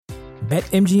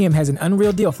BetMGM has an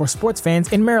unreal deal for sports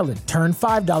fans in Maryland. Turn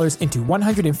 $5 into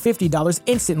 $150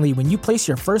 instantly when you place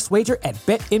your first wager at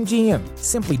BetMGM.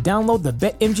 Simply download the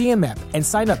BetMGM app and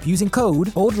sign up using code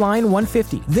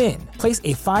OldLine150. Then, place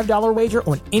a $5 wager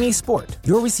on any sport.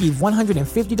 You'll receive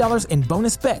 $150 in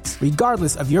bonus bets,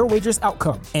 regardless of your wager's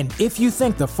outcome. And if you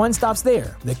think the fun stops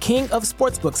there, the King of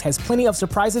Sportsbooks has plenty of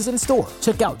surprises in store.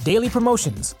 Check out daily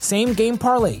promotions, same-game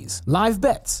parlays, live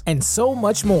bets, and so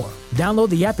much more. Download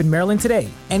the app in Maryland today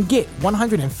and get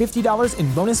 $150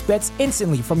 in bonus bets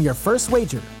instantly from your first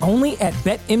wager. Only at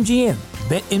BetMGM.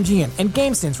 BetMGM and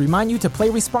GameSense remind you to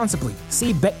play responsibly.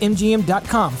 See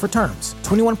BetMGM.com for terms.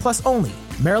 21 plus only.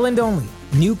 Maryland only.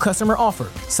 New customer offer.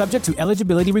 Subject to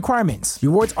eligibility requirements.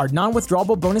 Rewards are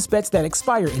non-withdrawable bonus bets that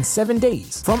expire in 7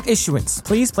 days. From issuance,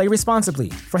 please play responsibly.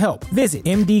 For help, visit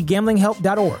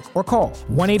mdgamblinghelp.org or call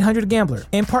 1-800-GAMBLER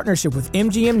in partnership with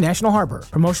MGM National Harbor.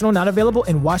 Promotional not available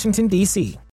in Washington,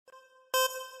 D.C.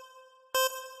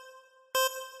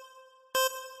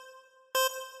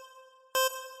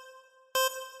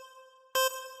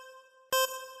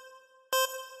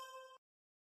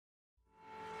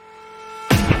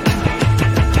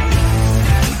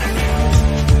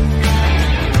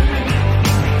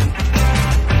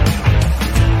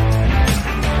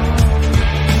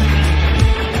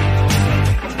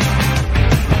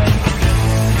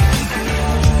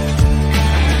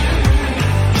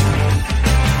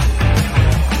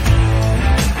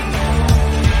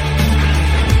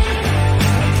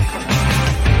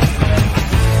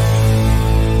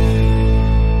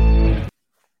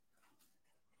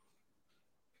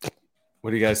 What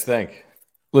do you guys think?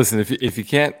 Listen, if you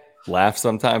can't laugh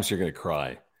sometimes, you're going to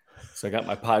cry. So I got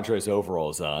my Padres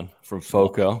overalls on from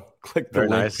Foco. Click the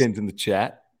link pinned in the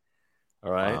chat.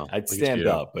 All right. Wow, I'd stand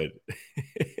up, but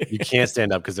you can't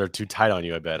stand up because they're too tight on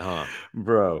you, I bet, huh?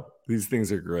 Bro, these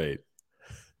things are great.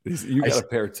 You got a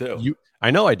pair too.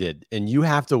 I know I did. And you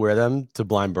have to wear them to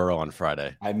Blind Burrow on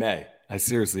Friday. I may. I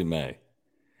seriously may.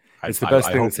 It's the best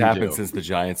thing that's happened since the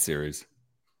Giants series.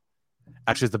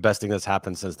 Actually, it's the best thing that's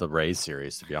happened since the Rays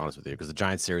series, to be honest with you, because the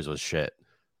Giants series was shit.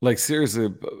 Like, seriously,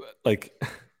 like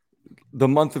the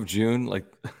month of June, like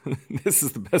this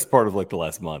is the best part of like the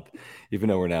last month, even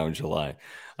though we're now in July.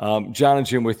 John and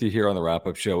Jim with you here on the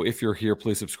wrap-up show. If you're here,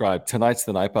 please subscribe. Tonight's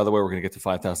the night, by the way. We're going to get to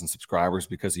 5,000 subscribers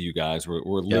because of you guys. We're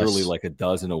literally like a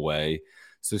dozen away.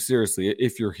 So seriously,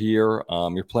 if you're here,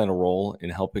 you're playing a role in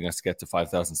helping us get to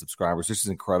 5,000 subscribers. This is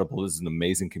incredible. This is an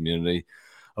amazing community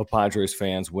of Padres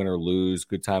fans, win or lose,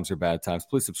 good times or bad times.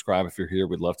 Please subscribe if you're here.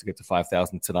 We'd love to get to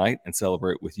 5,000 tonight and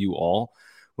celebrate with you all.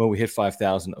 When we hit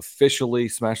 5,000 officially,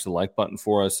 smash the like button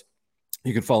for us.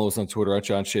 You can follow us on Twitter at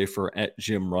John Schaefer, at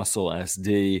Jim Russell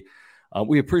SD.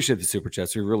 We appreciate the super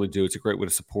chats. We really do. It's a great way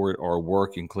to support our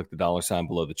work. You can click the $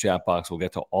 below the chat box. We'll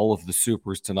get to all of the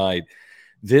supers tonight.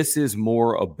 This is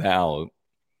more about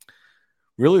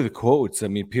really the quotes. I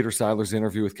mean, Peter Seidler's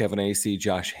interview with Kevin Acee,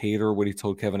 Josh Hader, what he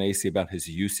told Kevin Acee about his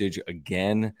usage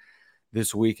again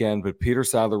this weekend. But Peter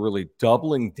Seidler really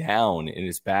doubling down in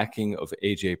his backing of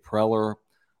A.J. Preller.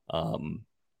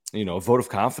 A vote of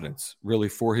confidence really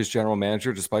for his general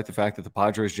manager, despite the fact that the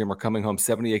Padres, Jim, are coming home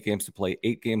 78 games to play,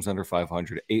 8 games under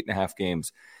 500, 8.5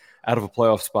 games out of a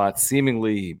playoff spot,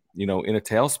 seemingly, in a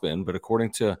tailspin. But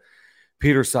according to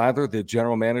Peter Seidler, the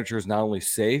general manager is not only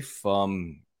safe,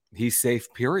 he's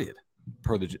safe, period,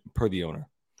 per the owner.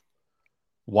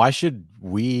 Why should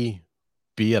we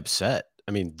be upset?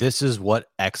 I mean, this is what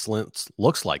excellence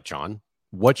looks like, John.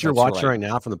 What you're watching right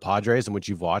now from the Padres and what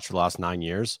you've watched for the last 9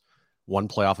 years, one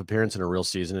playoff appearance in a real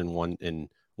season and one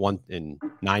in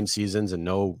 9 seasons and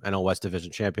no NL West Division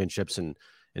championships and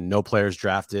no players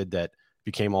drafted that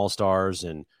became all-stars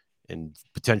and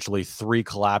potentially 3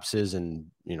 collapses and,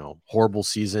 horrible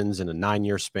seasons in a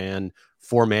 9-year span,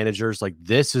 4 managers. Like,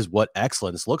 this is what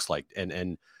excellence looks like.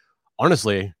 And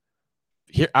honestly,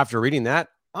 here, after reading that,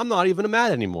 I'm not even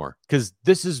mad anymore because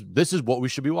this is what we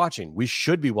should be watching. We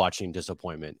should be watching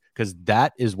disappointment because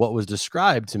that is what was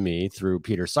described to me through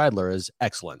Peter Seidler as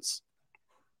excellence.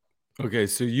 Okay,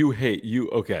 so you hate you.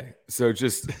 Okay, so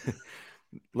just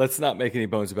let's not make any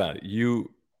bones about it. You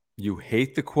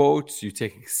hate the quotes. You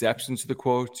take exception to the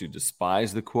quotes. You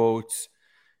despise the quotes.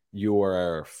 You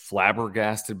are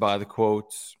flabbergasted by the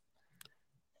quotes.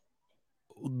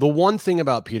 The one thing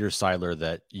about Peter Seidler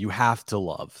that you have to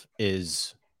love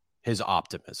is his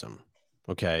optimism.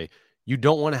 Okay. You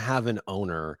don't want to have an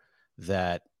owner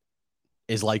that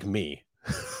is like me,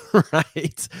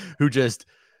 right? Who just,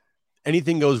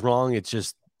 anything goes wrong, it's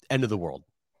just end of the world,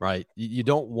 right? You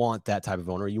don't want that type of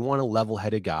owner. You want a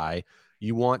level-headed guy.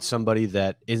 You want somebody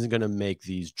that isn't going to make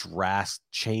these drastic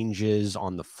changes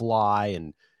on the fly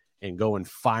and and go and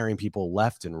firing people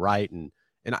left and right. And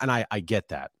I get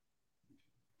that.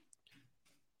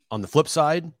 On the flip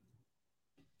side,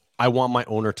 I want my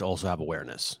owner to also have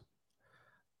awareness.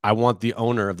 I want the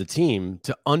owner of the team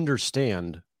to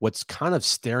understand what's kind of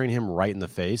staring him right in the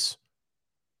face,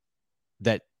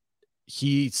 that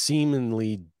he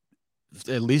seemingly,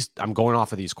 at least I'm going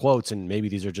off of these quotes, and maybe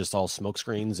these are just all smoke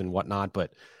screens and whatnot,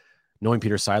 but knowing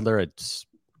Peter Seidler, it's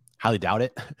highly doubt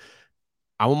it.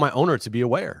 I want my owner to be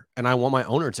aware, and I want my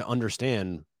owner to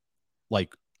understand,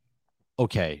 like,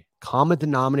 okay, common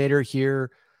denominator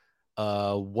here.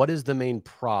 What is the main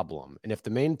problem? And if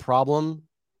the main problem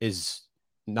is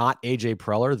not AJ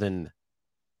Preller, then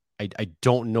I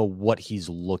don't know what he's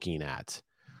looking at.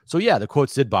 So yeah, the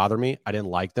quotes did bother me. I didn't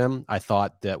like them. I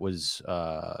thought that was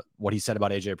what he said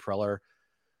about AJ Preller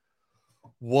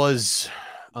was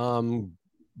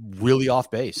really off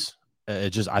base. I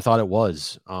thought it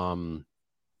was.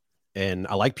 And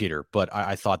I like Peter, but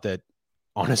I thought that,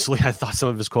 honestly, I thought some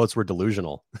of his quotes were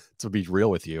delusional, to be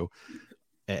real with you.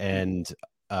 And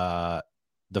the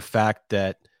fact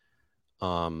that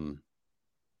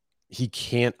he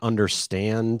can't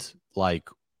understand, like,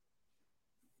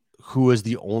 who is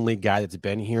the only guy that's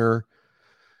been here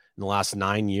in the last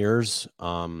 9 years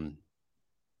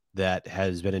that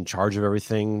has been in charge of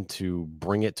everything to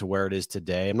bring it to where it is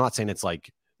today. I'm not saying it's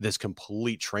like this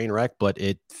complete train wreck, but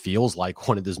it feels like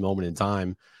one at this moment in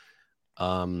time.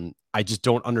 I just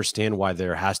don't understand why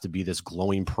there has to be this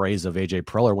glowing praise of AJ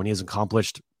Preller when he has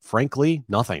accomplished, frankly,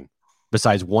 nothing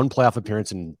besides one playoff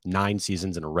appearance in 9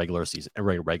 seasons in a regular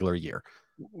year.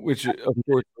 Which, of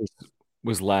course,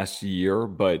 was last year.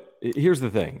 But here's the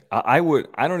thing. I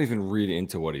don't even read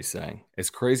into what he's saying. As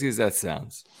crazy as that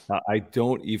sounds, I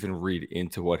don't even read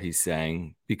into what he's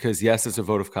saying, because yes, it's a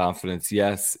vote of confidence.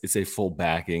 Yes, it's a full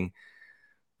backing.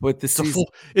 But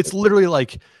it's literally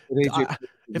like,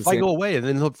 if I go away, and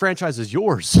then the franchise is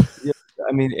yours. Yeah,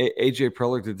 I mean, AJ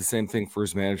Preller did the same thing for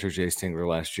his manager, Jay Stingler,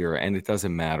 last year, and it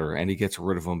doesn't matter. And he gets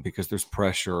rid of him because there's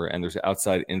pressure and there's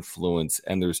outside influence,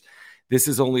 and this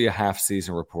is only a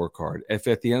half-season report card. If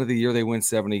at the end of the year they win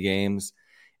 70 games,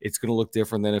 it's going to look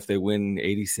different than if they win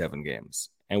 87 games.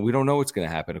 And we don't know what's going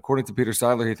to happen. According to Peter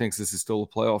Seidler, he thinks this is still a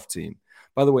playoff team.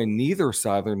 By the way, neither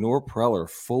Seidler nor Preller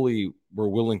fully were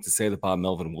willing to say that Bob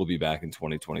Melvin will be back in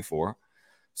 2024.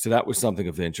 So that was something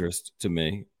of interest to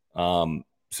me.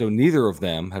 So neither of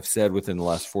them have said within the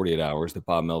last 48 hours that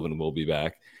Bob Melvin will be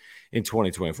back in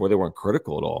 2024. They weren't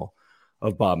critical at all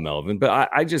of Bob Melvin. But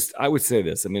I would say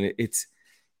this. I mean, it's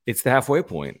the halfway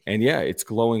point. And yeah, it's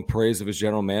glowing praise of his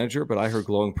general manager, but I heard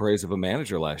glowing praise of a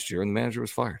manager last year, and the manager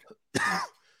was fired.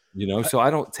 So I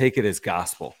don't take it as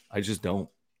gospel. I just don't.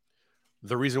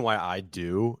 The reason why I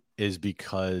do is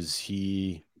because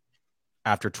he,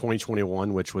 after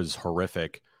 2021, which was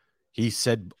horrific, he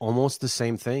said almost the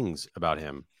same things about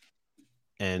him,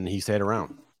 and he stayed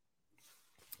around.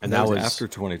 And that was after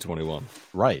 2021.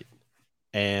 Right.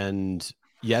 And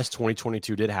yes,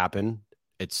 2022 did happen.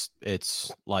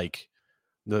 It's like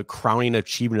the crowning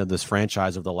achievement of this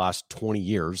franchise of the last 20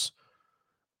 years.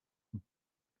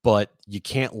 But you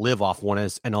can't live off one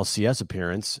NLCS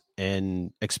appearance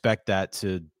and expect that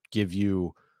to give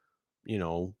you,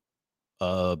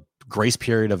 a grace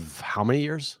period of how many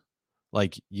years?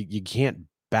 Like, you can't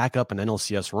back up an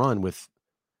NLCS run with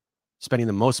spending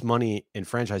the most money in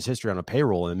franchise history on a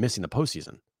payroll and missing the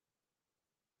postseason.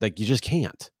 Like, you just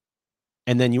can't.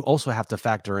 And then you also have to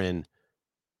factor in,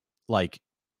 like,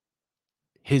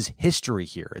 his history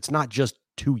here. It's not just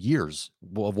 2 years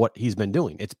of what he's been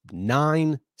doing. It's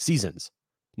 9 seasons.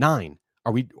 9.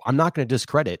 I'm not going to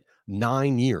discredit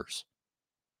 9 years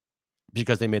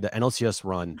because they made the NLCS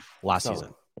run last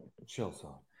season. Chill.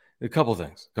 A couple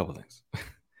things.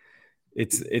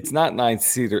 It's not 9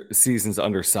 seasons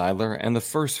under Seidler, and the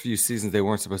first few seasons they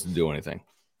weren't supposed to do anything.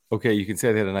 Okay, you can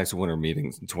say they had a nice winter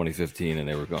meetings in 2015, and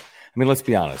they were going. I mean, let's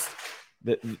be honest.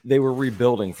 They were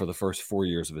rebuilding for the first 4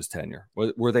 years of his tenure.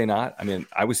 Were they not? I mean,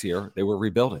 I was here. They were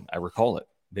rebuilding. I recall it.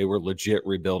 They were legit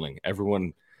rebuilding.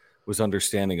 Everyone was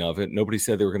understanding of it. Nobody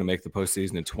said they were going to make the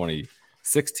postseason in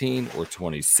 2016 or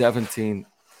 2017.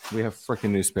 We have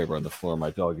freaking newspaper on the floor. My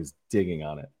dog is digging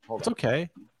on it. It's okay.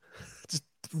 Just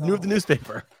move the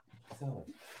newspaper.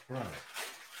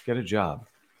 Get a job.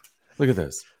 Look at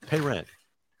this. Pay rent.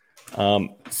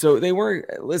 So they were.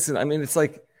 Listen, I mean, it's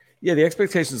like. Yeah, the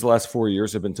expectations the last 4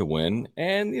 years have been to win,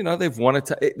 and they've won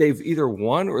it. They've either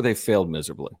won or they failed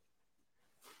miserably.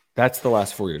 That's the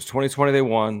last 4 years. 2020 they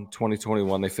won.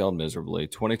 2021 they failed miserably.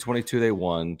 2022 they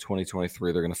won.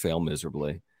 2023 they're going to fail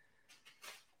miserably.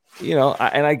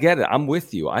 and I get it. I'm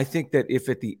with you. I think that if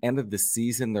at the end of the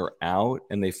season they're out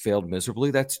and they failed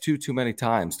miserably, that's too many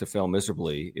times to fail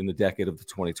miserably in the decade of the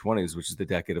 2020s, which is the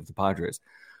decade of the Padres.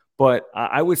 But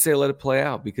I would say let it play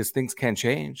out because things can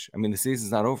change. I mean, the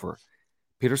season's not over.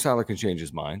 Peter Seidler can change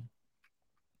his mind.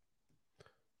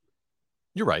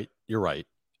 You're right.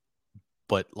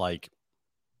 But I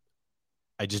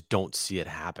just don't see it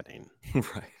happening.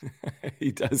 Right.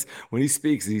 He does. When he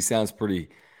speaks, he sounds pretty.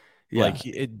 Yeah.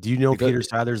 Do you know Peter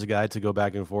Seidler's a guy to go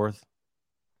back and forth?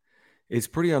 It's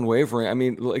pretty unwavering. I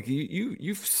mean,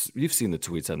 you've seen the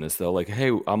tweets on this though. Like,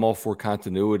 hey, I'm all for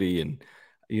continuity, and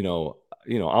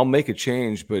I'll make a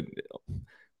change, but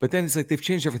then it's like they've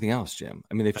changed everything else, Jim.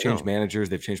 I mean, they've changed managers,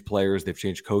 they've changed players, they've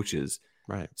changed coaches.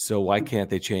 Right. So why can't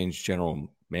they change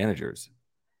general managers?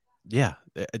 Yeah,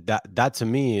 that to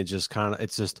me, it's just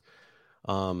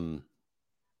not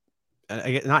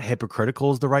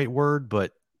hypocritical is the right word,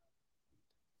 but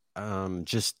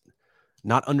just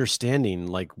not understanding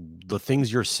like the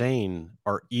things you're saying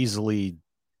are easily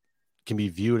can be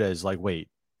viewed as like, wait,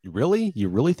 you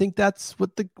really think that's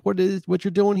what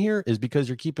you're doing here is because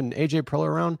you're keeping AJ Preller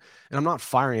around? And I'm not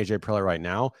firing AJ Preller right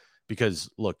now because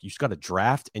look, you just got a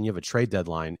draft and you have a trade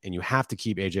deadline and you have to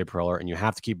keep AJ Preller and you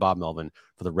have to keep Bob Melvin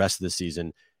for the rest of the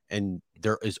season. And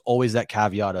there is always that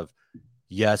caveat of,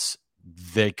 yes,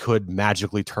 they could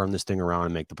magically turn this thing around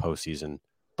and make the postseason.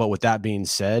 But with that being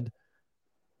said,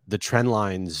 the trend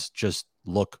lines just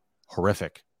look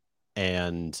horrific.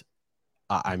 And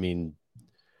I mean,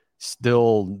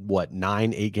 still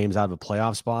 8 games out of a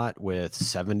playoff spot with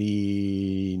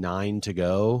 79 to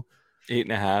go.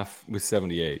 8.5 with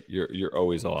 78. You're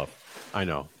always off. I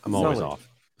know. I'm always off.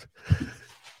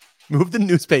 Move the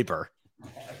newspaper.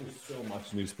 There's so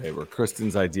much newspaper.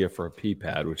 Kristen's idea for a pee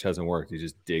pad, which hasn't worked. He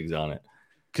just digs on it.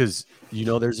 Because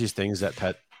there's these things at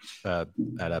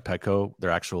Petco.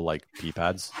 They're actual like pee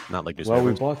pads, not like newspapers.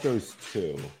 Well, we bought those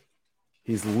too.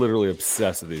 He's literally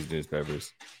obsessed with these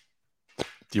newspapers.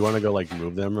 Do you want to go like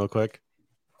move them real quick?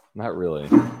 Not really,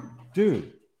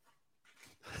 dude.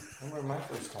 I remember my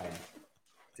first time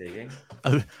digging.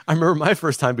 I remember my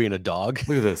first time being a dog.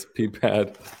 Look at this pee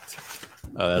pad.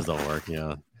 Oh, that doesn't work.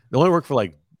 Yeah, they only work for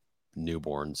like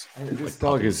newborns. This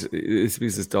dog is 50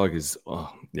 years old.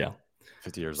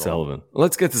 Sullivan.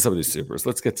 Let's get to some of these supers.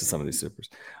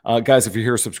 Guys, if you're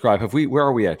here, subscribe. Where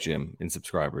are we at, Jim, in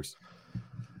subscribers?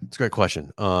 It's a great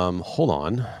question. Hold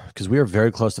on, because we are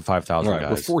very close to 5,000. Right, guys.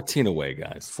 We're 14 away,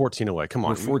 guys. 14 away. Come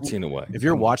on, we're 14 away. If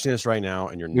you're watching this right now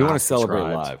and you're not, want to celebrate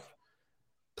live.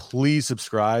 Please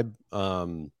subscribe.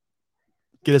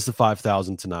 Get us to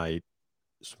 5,000 tonight,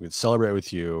 so we can celebrate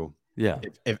with you. Yeah.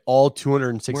 If all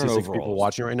 266 people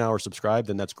watching right now are subscribed,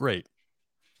 then that's great.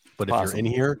 But if you're in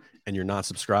here and you're not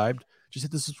subscribed, just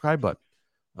hit the subscribe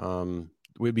button.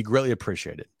 We'd be greatly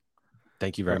appreciated.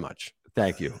 Thank you very much.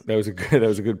 Thank you. That was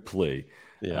a good plea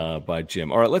by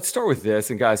Jim. All right, let's start with this.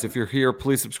 And guys, if you're here,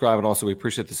 please subscribe. And also, we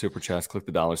appreciate the super chats. Click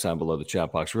the $ below the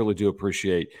chat box. Really do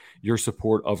appreciate your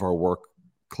support of our work.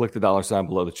 Click the $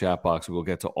 below the chat box. We will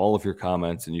get to all of your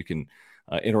comments, and you can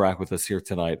interact with us here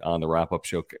tonight on the wrap-up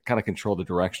show. Kind of control the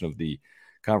direction of the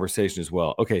conversation as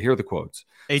well. Okay, here are the quotes.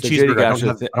 Hey,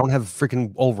 Cheeseburger, I don't have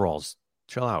freaking overalls.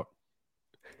 Chill out.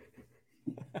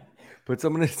 But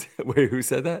wait, who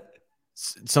said that?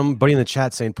 Somebody in the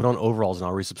chat saying put on overalls and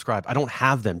I'll resubscribe. I don't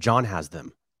have them. John has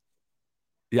them.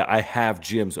 Yeah, I have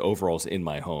Jim's overalls in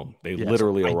my home. They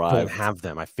literally arrived. I don't have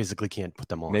them. I physically can't put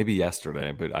them on. Maybe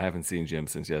yesterday, but I haven't seen Jim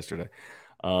since yesterday.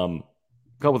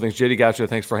 Couple of things. JD Gotcha,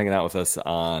 thanks for hanging out with us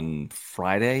on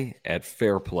Friday at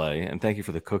Fair Play. And thank you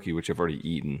for the cookie, which I've already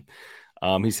eaten.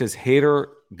 He says, hater,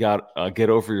 get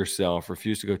over yourself,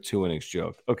 refuse to go 2 innings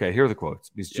joke. Okay, here are the quotes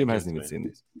because Jim hasn't even seen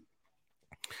these.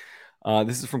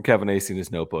 This is from Kevin Acey in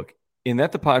his notebook. In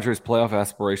that the Padres' playoff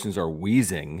aspirations are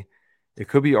wheezing, it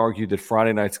could be argued that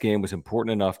Friday night's game was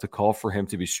important enough to call for him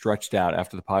to be stretched out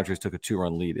after the Padres took a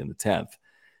 2-run lead in the 10th.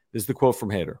 This is the quote from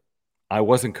Hader. I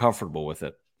wasn't comfortable with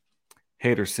it.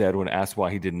 Hader said when asked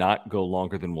why he did not go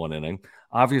longer than 1 inning.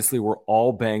 Obviously, we're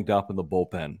all banged up in the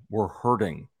bullpen. We're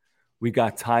hurting. We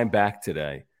got time back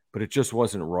today, but it just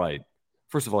wasn't right.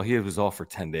 First of all, he was off for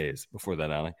 10 days before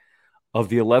that outing. Of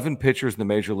the 11 pitchers in the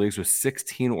major leagues with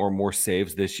 16 or more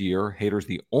saves this year, Hader's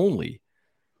the only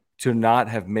to not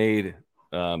have made,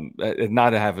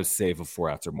 not to have a save of 4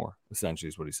 outs or more, essentially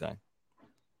is what he's saying.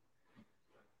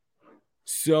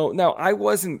 So now I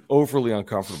wasn't overly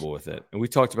uncomfortable with it. And we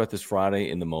talked about this Friday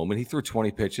in the moment. He threw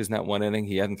 20 pitches in that 1 inning.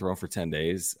 He hadn't thrown for 10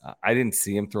 days. I didn't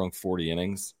see him throwing 40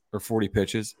 innings or 40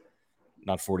 pitches.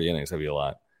 Not 40 innings. That'd be a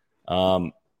lot.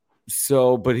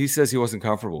 But he says he wasn't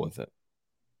comfortable with it.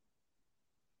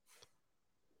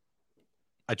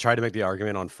 I tried to make the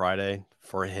argument on Friday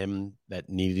for him that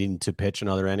needing to pitch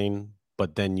another inning,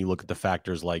 but then you look at the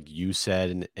factors like you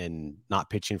said, and not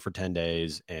pitching for 10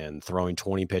 days and throwing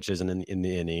 20 pitches in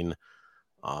the inning.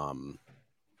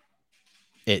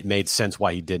 It made sense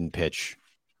why he didn't pitch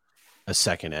a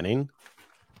second inning.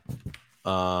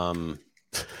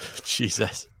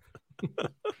 Jesus.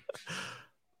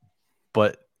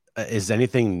 But is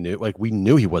anything new? Like, we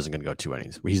knew he wasn't going to go 2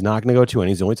 innings. He's not going to go 2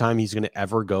 innings. The only time he's going to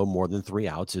ever go more than 3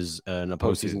 outs is in a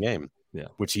postseason game,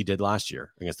 which he did last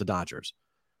year against the Dodgers.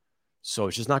 So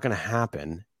it's just not going to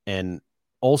happen. And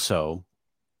also,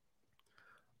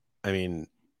 I mean,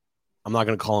 I'm not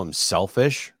going to call him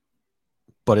selfish,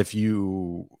 but if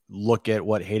you look at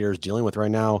what Hader is dealing with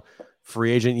right now,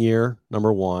 free agent year,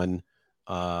 number 1,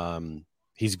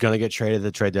 he's going to get traded at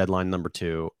the trade deadline, number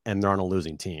 2, and they're on a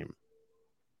losing team.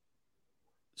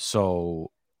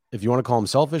 So if you want to call him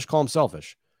selfish, call him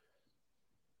selfish.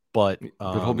 But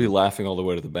he'll be laughing all the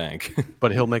way to the bank.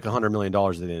 But he'll make $100 million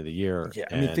at the end of the year. Yeah,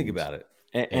 I mean, think about it.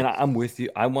 And I'm with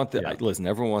you. I want listen,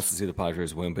 everyone wants to see the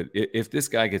Padres win, but if this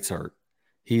guy gets hurt,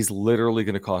 he's literally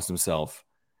going to cost himself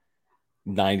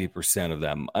 90% of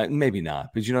them. Maybe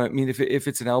not, but you know what I mean? If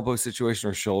it's an elbow situation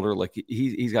or shoulder, like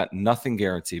he's got nothing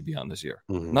guaranteed beyond this year.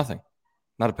 Mm-hmm. Nothing.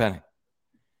 Not a penny.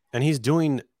 And he's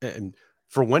doing,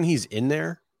 for when he's in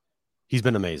there, he's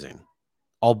been amazing.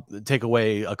 I'll take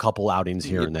away a couple outings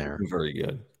here and there. Very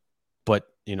good. But,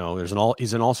 you know,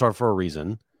 he's an all-star for a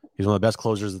reason. He's one of the best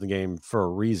closers of the game for a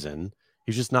reason.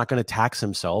 He's just not going to tax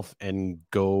himself and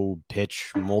go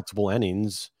pitch multiple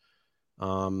innings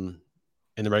in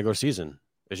the regular season.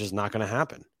 It's just not going to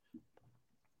happen.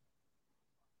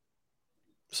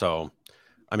 So,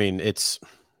 I mean, it's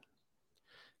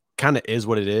kind of is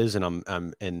what it is, and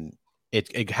and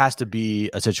it has to be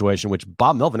a situation which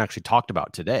Bob Melvin actually talked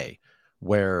about today,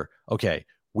 where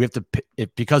we have to,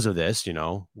 because of this, you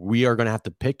know, we are going to have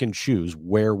to pick and choose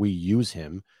where we use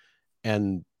him.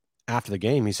 And after the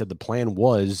game, he said the plan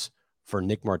was for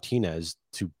Nick Martinez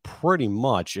to pretty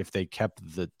much, if they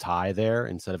kept the tie there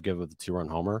instead of giving the 2-run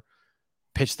homer,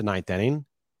 pitch the 9th inning,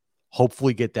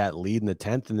 hopefully get that lead in the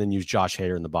 10th, and then use Josh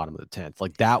Hader in the bottom of the 10th.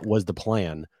 Like, that was the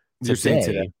plan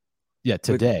today. Yeah,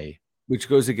 today. Which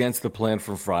goes against the plan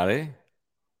from Friday.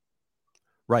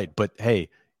 Right, but hey,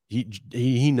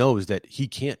 he knows that he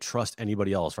can't trust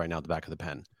anybody else right now at the back of the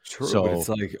pen. True, so, but it's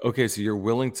like, okay, so you're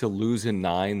willing to lose in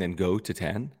 9, then go to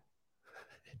 10?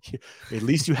 At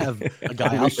least you have a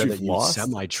guy out there that you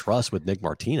semi-trust with Nick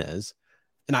Martinez.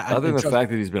 And other than the fact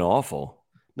that he's been awful.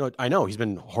 No, I know he's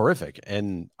been horrific,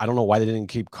 and I don't know why they didn't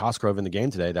keep Cosgrove in the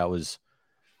game today. That was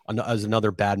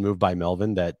another bad move by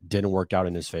Melvin that didn't work out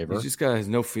in his favor. This guy has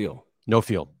no feel. No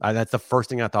feel. That's the first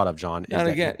thing I thought of, John. And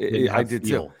again, I did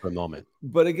too for a moment.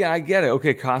 But again, I get it.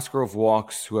 Okay, Cosgrove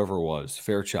walks whoever it was,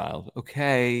 Fairchild.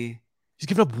 Okay, he's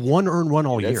given up 1 earned run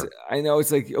all year. I know.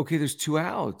 It's like, okay, there's 2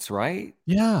 outs, right?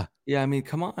 Yeah. I mean,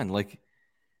 come on. Like,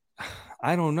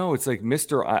 I don't know. It's like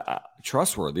Mr.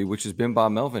 Trustworthy, which has been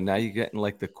Bob Melvin. Now you're getting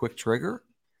like the quick trigger.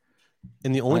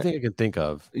 And the only thing I can think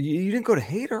of, you didn't go to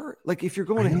Hader. Like, if you're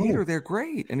going to Hader, they're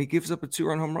great, and he gives up a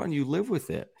 2-run home run. You live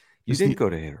with it. You didn't go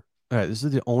to Hader. All right, this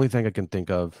is the only thing I can think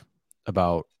of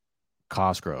about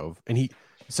Cosgrove, and he's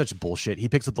such bullshit. He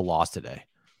picks up the loss today.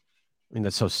 I mean,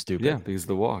 that's so stupid. Yeah, because of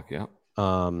the walk. Yeah.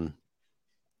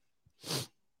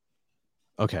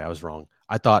 Okay, I was wrong.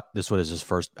 I thought this was his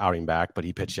first outing back, but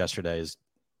he pitched yesterday's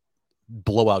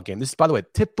blowout game. This is, by the way,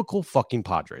 typical fucking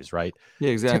Padres, right? Yeah,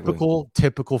 exactly.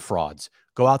 Typical frauds.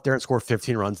 Go out there and score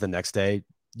 15 runs the next day.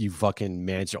 You fucking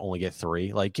manage to only get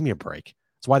 3. Like, give me a break.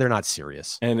 That's why they're not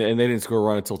serious. And they didn't score a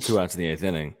run until 2 outs in the 8th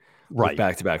inning. Right.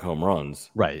 Back-to-back home runs.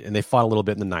 Right. And they fought a little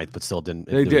bit in the 9th, but still didn't.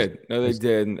 They did. And there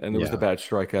was the bad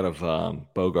strikeout of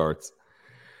Bogarts.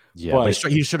 Yeah, but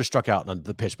he should have struck out on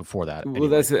the pitch before that.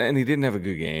 Well, anyway. And he didn't have a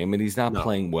good game, and he's not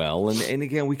playing well. And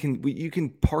again, you can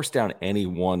parse down any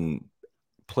one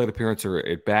plate appearance or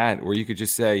at bat, where you could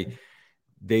just say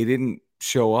they didn't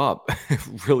show up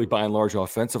really by and large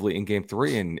offensively in Game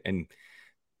 3, and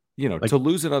you know, to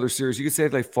lose another series, you could say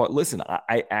they fought. Listen,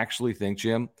 I actually think,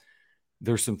 Jim,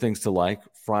 there's some things to like.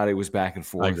 Friday was back and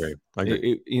forth. I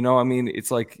agree. You know, I mean, it's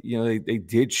like, you know, they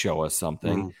did show us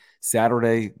something. Mm-hmm.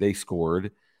 Saturday they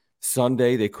scored.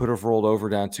 Sunday they could have rolled over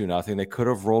down 2-0. They could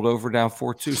have rolled over down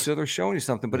 4-2. So they're showing you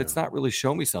something, but it's not really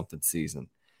show me something season.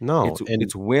 No,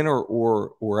 it's win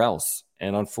or else.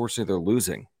 And unfortunately, they're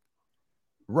losing.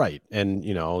 Right, and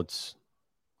you know, it's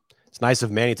nice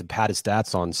of Manny to pad his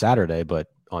stats on Saturday,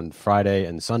 but on Friday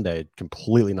and Sunday,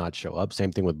 completely not show up.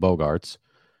 Same thing with Bogarts.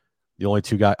 The only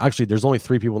 2 guys, actually, there's only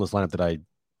 3 people in this lineup that I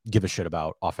give a shit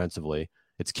about offensively.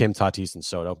 It's Kim, Tatis, and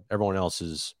Soto. Everyone else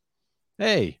is,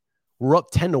 hey, we're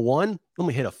up 10-1. Let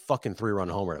me hit a fucking 3-run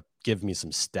homer to give me some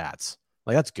stats.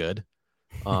 Like, that's good.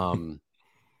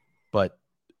 But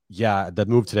yeah, the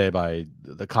move today by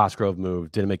the Cosgrove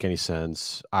move didn't make any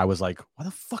sense. I was like, why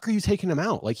the fuck are you taking him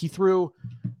out? Like, he threw,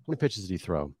 how many pitches did he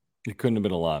throw? It couldn't have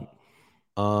been a lot.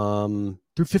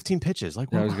 Threw 15 pitches.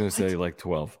 Like, I was going to say like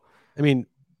 12. I mean,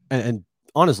 and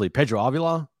honestly, Pedro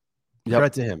Avila,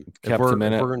 credit to him. Kept him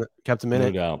in it. Kept him in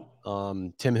it. No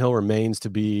doubt. Tim Hill remains to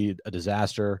be a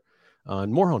disaster.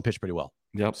 And Morejon pitched pretty well.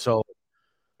 Yep. So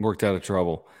worked out of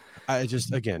trouble. I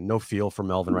just, again, no feel for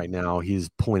Melvin right now. He's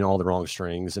pulling all the wrong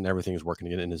strings and everything is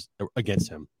working against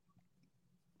him.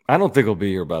 I don't think he'll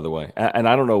be here, by the way. And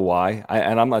I don't know why.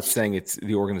 And I'm not saying it's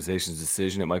the organization's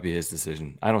decision. It might be his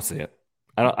decision. I don't see it.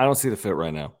 I don't see the fit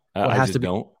right now. I just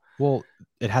don't. Well,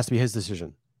 it has to be his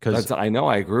decision. I know.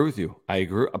 I agree with you. I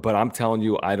agree. But I'm telling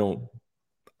you, I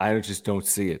just don't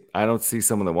see it. I don't see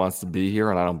someone that wants to be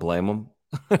here, and I don't blame them.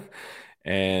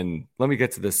 And let me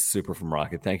get to this super from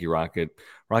Rocket. Thank you, Rocket.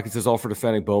 Rocket says, all for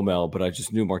defending Bomel, but I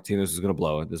just knew Martinez was going to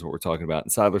blow it. This is what we're talking about.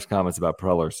 And Seidler's comments about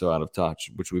Preller so out of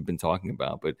touch, which we've been talking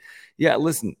about. But yeah,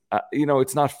 listen,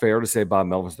 it's not fair to say Bob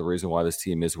Melvin's the reason why this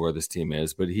team is where this team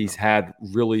is, but he's had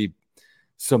really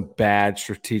some bad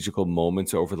strategical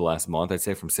moments over the last month. I'd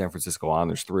say from San Francisco on,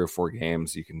 there's 3 or 4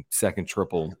 games you can second,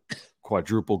 triple,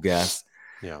 quadruple guess.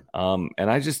 Yeah. And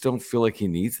I just don't feel like he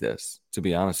needs this, to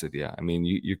be honest with you. I mean,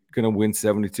 you're going to win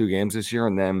 72 games this year,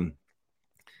 and then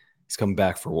he's coming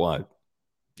back for what?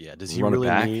 Yeah. Does he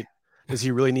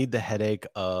really need the headache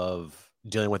of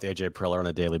dealing with AJ Preller on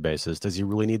a daily basis? Does he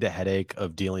really need the headache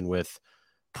of dealing with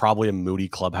probably a moody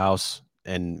clubhouse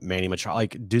and Manny Machado?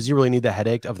 Like, does he really need the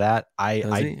headache of that?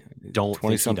 I don't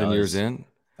 20-something years in.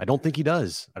 I don't think he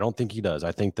does.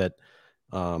 I think that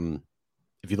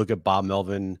if you look at Bob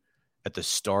Melvin at the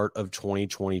start of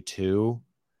 2022,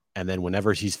 and then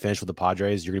whenever he's finished with the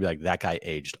Padres, you're gonna be like, that guy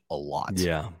aged a lot.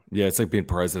 Yeah. It's like being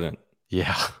president.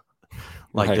 Yeah.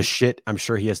 Like the shit I'm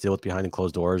sure he has to deal with behind the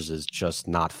closed doors is just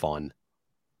not fun.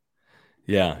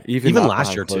 Yeah. Even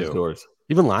last year too. Doors.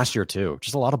 Even last year too.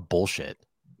 Just a lot of bullshit.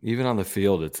 Even on the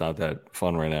field, it's not that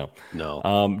fun right now.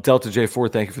 No. Delta J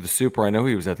Ford, thank you for the super. I know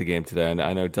he was at the game today, and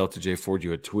I know Delta J Ford, you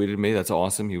had tweeted me. That's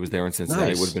awesome. He was there in Cincinnati.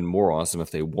 Nice. It would have been more awesome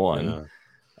if they won. Yeah.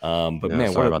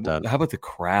 Man, sorry about that. How about the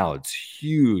crowds?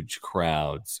 Huge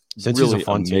crowds. Since really he's a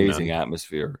fun amazing team,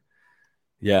 atmosphere.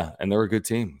 Yeah, and they're a good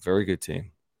team. Very good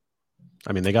team.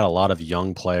 I mean, they got a lot of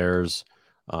young players.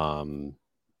 De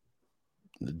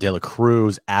La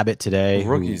Cruz, Abbott today.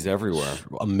 Rookies everywhere.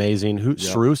 Amazing.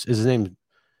 Strus is his name.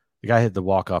 The guy hit the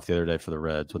walk-off the other day for the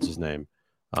Reds. What's his name?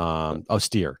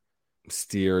 Steer.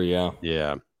 Steer, yeah.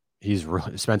 Yeah. He's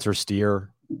Spencer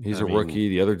Steer. He's a rookie.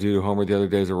 The other dude who homered the other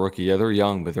day is a rookie. Yeah, they're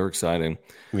young, but they're exciting.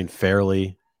 I mean,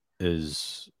 Fairley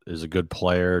is a good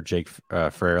player. Jake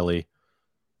Fairley.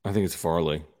 I think it's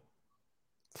Farley.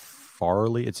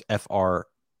 Farley? It's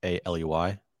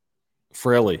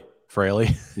Fraley. Fraley.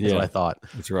 That's what I thought.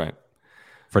 That's right.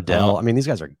 Friedel. I mean, these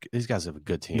guys have a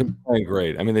good team. They're playing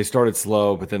great. I mean, they started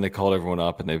slow, but then they called everyone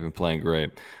up, and they've been playing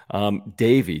great.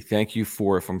 Davey, thank you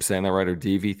if I'm saying that right, or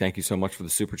Davey, thank you so much for the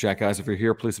super chat, guys. If you're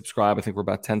here, please subscribe. I think we're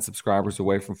about 10 subscribers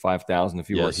away from 5,000. If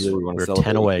you are here, we want to celebrate.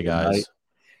 10 away, guys.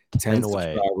 10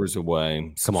 subscribers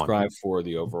away. Subscribe for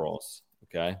the overalls.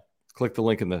 Okay, click the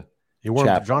link in the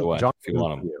chat John, if you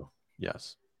want them.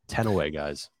 Yes. 10 away,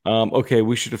 guys. Okay,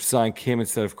 we should have signed Kim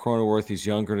instead of Cronenworth. He's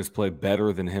younger and has played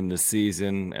better than him this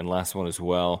season. And last one as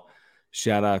well.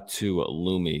 Shout out to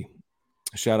Lumi.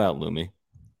 Shout out, Lumi.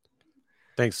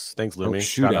 Thanks, Lumi.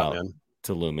 Shout out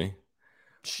to Lumi.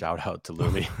 Shout out to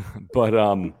Lumi.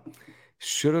 But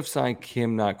should have signed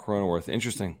Kim, not Cronenworth.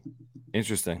 Interesting.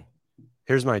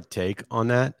 Here's my take on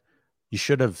that. You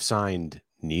should have signed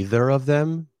neither of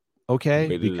them. Okay,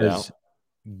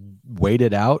 wait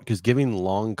it out, because giving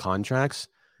long contracts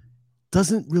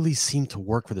doesn't really seem to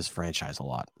work for this franchise a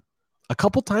lot. A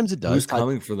couple times it does. Who's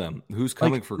coming for them? Who's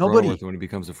coming for Cronenworth when he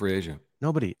becomes a free agent?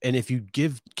 Nobody. And if you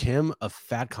give Kim a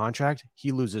fat contract,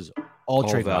 he loses all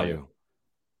trade value.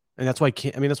 And that's why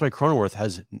Cronenworth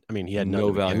has. I mean, he had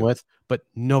no value with, but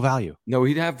no value. No,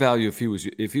 he'd have value if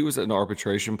he was an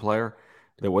arbitration player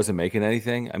that wasn't making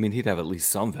anything. I mean, he'd have at least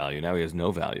some value. Now he has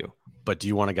no value. But do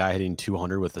you want a guy hitting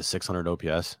 200 with a 600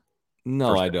 OPS?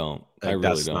 No, I don't. I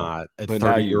really don't. But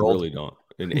now you really don't.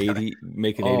 An 80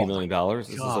 making $80 million. This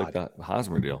is like the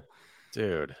Hosmer deal,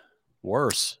 dude.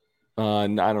 Worse. I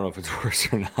don't know if it's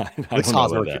worse or not.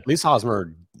 At least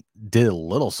Hosmer did a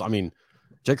little. I mean,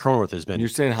 Jake Cronenworth has been. You're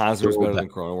saying Hosmer's better than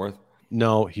Cronenworth?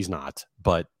 No, he's not.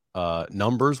 But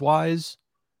numbers wise,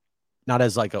 not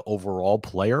as like an overall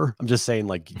player. I'm just saying,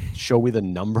 like, show me the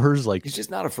numbers. Like, he's just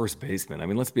not a first baseman. I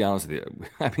mean, let's be honest with you.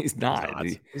 I mean, he's not.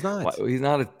 He's not. He's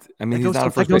not. He's not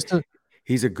a first baseman.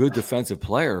 He's a good defensive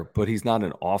player, but he's not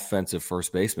an offensive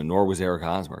first baseman, nor was Eric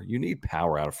Hosmer. You need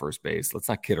power out of first base. Let's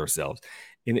not kid ourselves.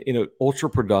 In an ultra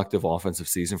productive offensive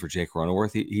season for Jake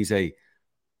Cronenworth, he's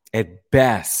at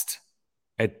best,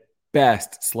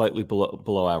 slightly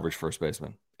below average first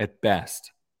baseman. At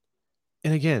best.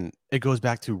 And again, it goes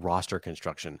back to roster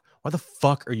construction. Why the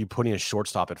fuck are you putting a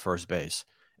shortstop at first base?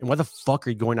 And why the fuck are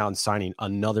you going out and signing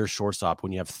another shortstop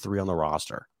when you have 3 on the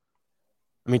roster?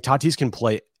 I mean, Tatis can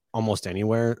play almost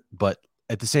anywhere, but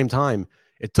at the same time,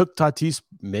 it took Tatis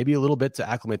maybe a little bit to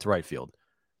acclimate to right field.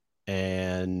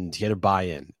 And he had to buy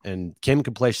in. And Kim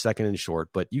can play second and short,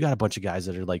 but you got a bunch of guys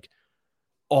that are like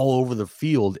all over the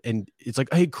field. And it's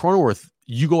like, hey, Cronenworth,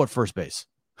 you go at first base.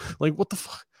 Like, what the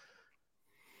fuck?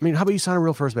 I mean, how about you sign a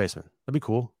real first baseman? That'd be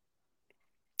cool.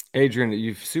 Adrian,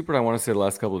 you've supered, I want to say, the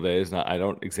last couple of days. Now, I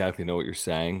don't exactly know what you're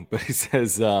saying, but he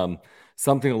says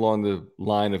something along the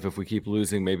line of, if we keep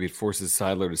losing, maybe it forces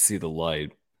Seidler to see the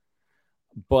light.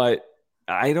 But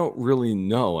I don't really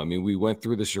know. I mean, we went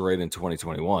through the charade in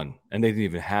 2021, and they didn't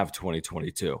even have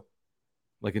 2022.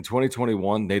 Like in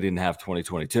 2021, they didn't have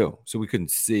 2022, so we couldn't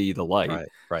see the light.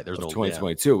 Right. There's of no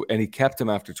 2022, and he kept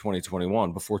him after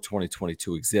 2021 before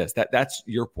 2022 exists. That's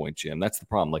your point, Jim. That's the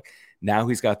problem. Like, now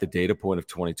he's got the data point of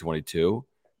 2022.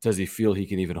 Does he feel he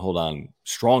can even hold on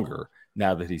stronger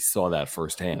now that he saw that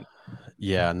firsthand?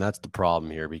 Yeah, and that's the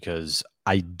problem here, because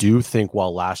I do think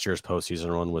while last year's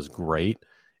postseason run was great,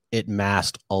 it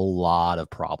masked a lot of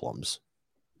problems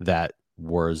that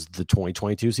was the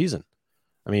 2022 season.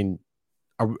 I mean,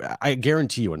 I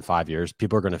guarantee you in 5 years,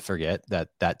 people are going to forget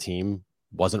that team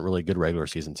wasn't really a good regular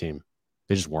season team.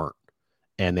 They just weren't.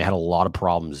 And they had a lot of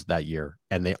problems that year.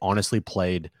 And they honestly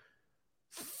played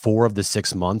 4 of the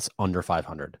 6 months under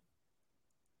 500.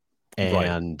 And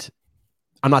right.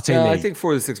 I'm not saying I think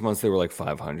 4 of the 6 months they were like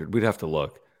 500. We'd have to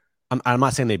look. I'm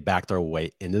not saying they backed their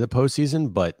way into the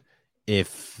postseason, but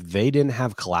if they didn't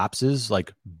have collapses,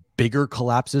 like bigger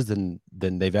collapses than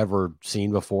they've ever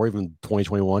seen before, even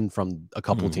 2021 from a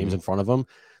couple of teams in front of them,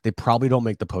 they probably don't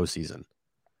make the postseason.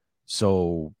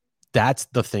 So that's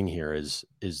the thing here is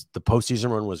the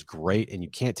postseason run was great, and you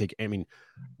can't take, I mean,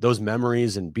 those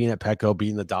memories and being at Petco,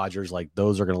 beating the Dodgers, like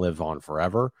those are going to live on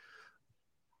forever.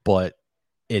 But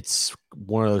it's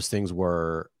one of those things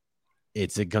where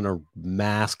it's going to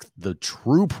mask the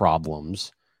true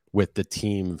problems with the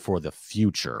team for the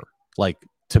future, like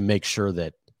to make sure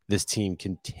that this team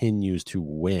continues to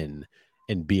win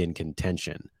and be in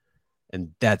contention.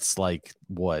 And that's like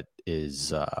what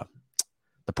is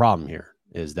the problem here,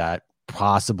 is that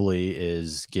possibly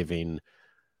is giving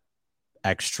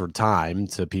extra time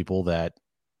to people that,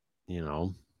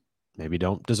 maybe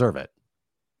don't deserve it.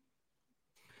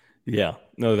 Yeah,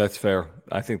 no, that's fair.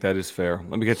 I think that is fair.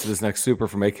 Let me get to this next super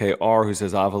from AKR, who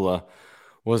says Avila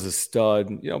was a stud.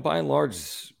 By and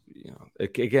large,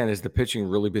 again, has the pitching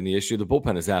really been the issue? The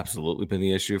bullpen has absolutely been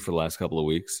the issue for the last couple of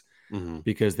weeks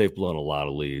because they've blown a lot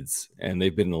of leads, and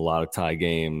they've been in a lot of tie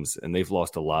games, and they've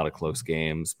lost a lot of close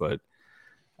games. But,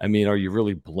 I mean, are you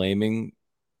really blaming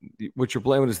 – what you're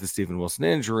blaming is the Steven Wilson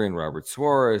injury and Robert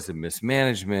Suarez and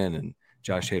mismanagement, and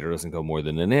Josh Hader doesn't go more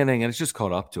than an inning, and it's just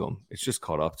caught up to him. It's just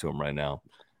caught up to him right now,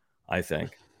 I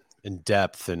think. In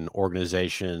depth and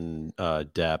organization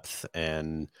depth,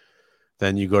 and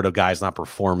then you go to guys not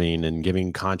performing and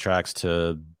giving contracts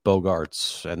to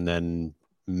Bogarts, and then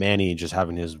Manny just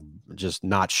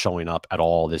not showing up at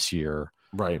all this year.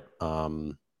 Right.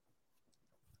 Yeah,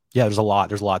 there's a lot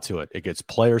to it. It gets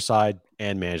player side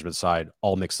and management side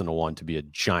all mixed into one to be a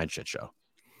giant shit show.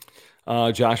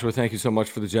 Joshua, thank you so much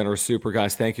for the generous super.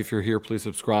 Guys, thank you if you're here. Please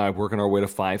subscribe. Working our way to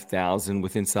 5,000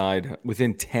 within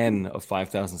 10 of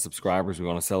 5,000 subscribers. We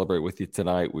want to celebrate with you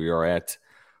tonight. We are at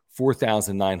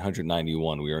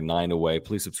 4,991. We are 9 away.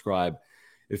 Please subscribe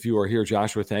if you are here.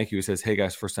 Joshua, thank you. He says, hey,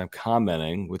 guys, first time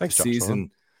commenting. With Thanks, the season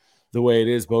Joshua. The way it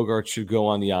is, Bogart should go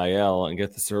on the IL and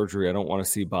get the surgery. I don't want to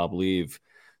see Bob leave.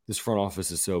 This front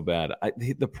office is so bad.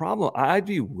 The problem, I'd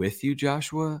be with you,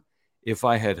 Joshua, if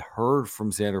I had heard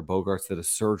from Xander Bogaerts that a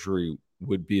surgery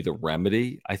would be the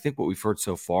remedy. I think what we've heard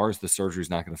so far is the surgery is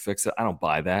not going to fix it. I don't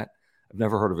buy that. I've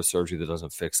never heard of a surgery that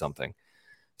doesn't fix something.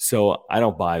 So I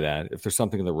don't buy that. If there's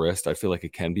something in the wrist, I feel like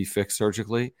it can be fixed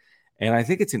surgically. And I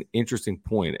think it's an interesting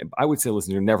point. I would say,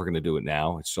 listen, you're never going to do it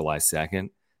now. It's July 2nd.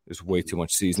 There's way too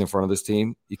much season in front of this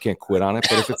team. You can't quit on it.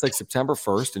 But if it's like September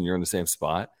 1st and you're in the same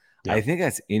spot, I think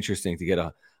that's interesting to get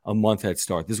a month head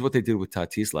start. This is what they did with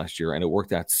Tatis last year, and it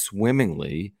worked out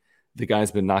swimmingly. The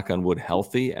guy's been, knock on wood,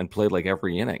 healthy and played like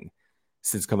every inning.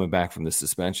 since coming back from the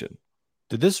suspension.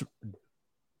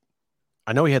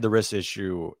 I know he had the wrist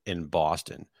issue in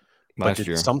Boston, but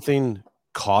did something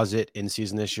cause it in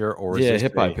season this year, or is this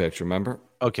hit by pitch? Remember?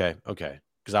 Okay.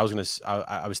 Because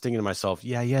I was thinking to myself,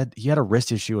 he had a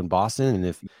wrist issue in Boston, and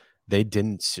if they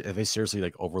seriously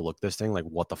like overlooked this thing, like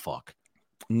what the fuck?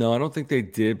 No, I don't think they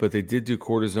did, but they did do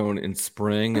cortisone in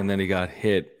spring, and then he got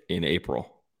hit in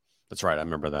April. That's right. I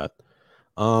remember that.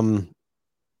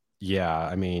 Yeah,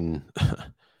 I mean,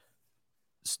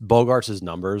 Bogarts'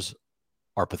 numbers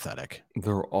are pathetic.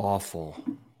 They're awful.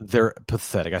 They're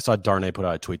pathetic. I saw Darnay put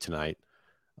out a tweet tonight.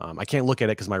 I can't look at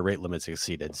it because my rate limit's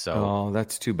exceeded. So,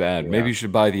 that's too bad. Yeah. Maybe you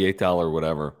should buy the $8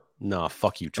 whatever. No,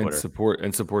 fuck you, Twitter.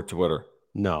 And support Twitter.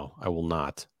 No, I will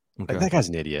not. Okay. That guy's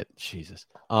an idiot. Jesus.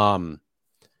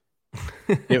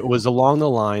 It was along the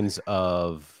lines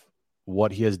of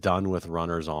what he has done with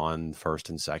runners on first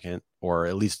and second, or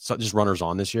at least just runners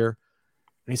on this year.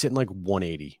 And he's hitting like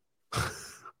 180.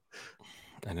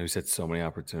 I know he's had so many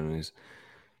opportunities.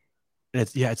 And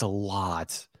it's a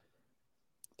lot.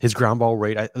 His ground ball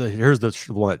rate, here's the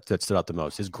one that stood out the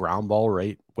most. His ground ball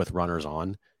rate with runners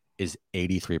on is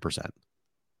 83%.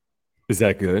 Is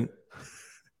that good?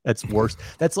 That's worse.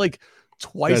 That's like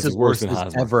twice as worse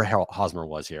as ever Hosmer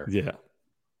was here. Yeah.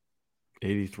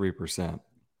 83%.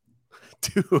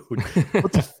 Dude,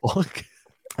 what the fuck?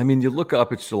 I mean, you look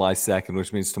up, it's July 2nd,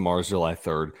 which means tomorrow's July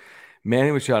 3rd.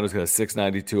 Manny Machado's got a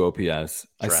 692 OPS. Trash.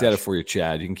 I said it for you,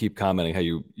 Chad. You can keep commenting how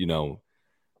you know.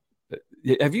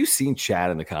 Have you seen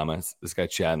Chad in the comments? This guy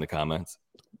Chad in the comments.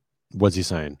 What's he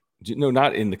saying? No,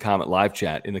 not in the comment live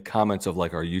chat. In the comments of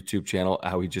like our YouTube channel,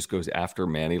 how he just goes after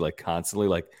Manny like constantly.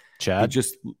 Like Chad?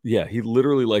 He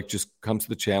literally like just comes to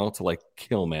the channel to like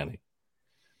kill Manny. I'm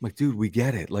like, dude, we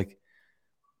get it. Like,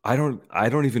 I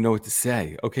don't even know what to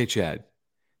say. Okay, Chad,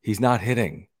 he's not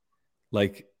hitting.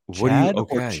 Like, what Chad do you?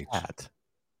 Okay,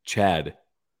 Chad.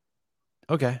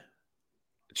 Okay.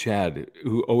 Chad,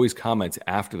 who always comments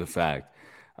after the fact.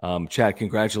 Chad,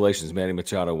 congratulations. Manny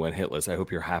Machado went hitless. I hope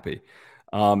you're happy.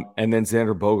 And then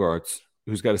Xander Bogaerts,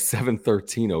 who's got a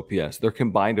 713 OPS. Their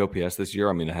combined OPS this year,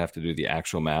 I mean, I have to do the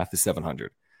actual math, is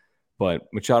 700. But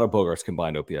Machado Bogaerts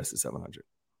combined OPS is 700.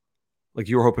 Like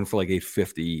you were hoping for like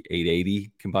 850,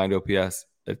 880 combined OPS.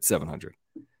 At 700.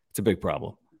 It's a big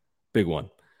problem. Big one.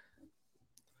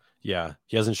 Yeah,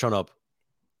 he hasn't shown up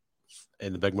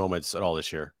in the big moments at all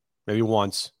this year. Maybe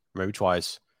once, maybe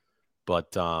twice,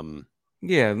 but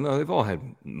yeah, no, they've all had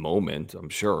moments. I'm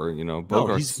sure, you know.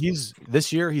 Bogarts, he's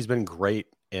this year he's been great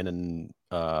in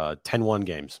 10-1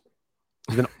 games.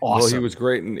 He's been awesome. Well, he was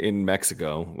great in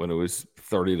Mexico when it was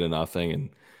 30-0,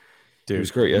 and dude, he was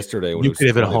great yesterday. When you could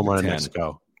have hit a home run in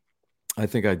Mexico. I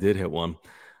think I did hit one.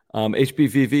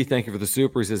 HBVV, thank you for the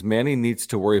super. He says Manny needs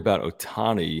to worry about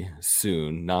Ohtani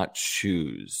soon, not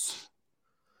shoes.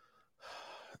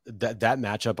 That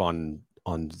matchup on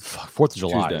 4th of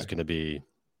July Tuesday is going to be.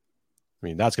 I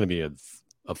mean, that's going to be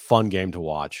a fun game to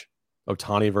watch.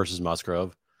 Ohtani versus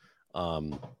Musgrove.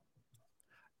 Dude,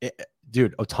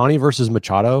 Ohtani versus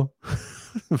Machado.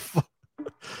 I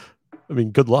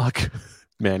mean, good luck,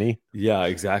 Manny. Yeah,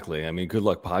 exactly. I mean, good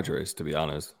luck, Padres, to be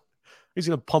honest. He's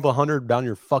going to pump 100 down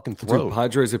your fucking throat. Dude,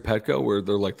 Padres at Petco, where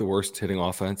they're like the worst hitting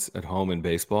offense at home in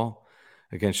baseball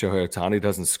against Shohei Ohtani,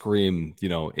 doesn't scream,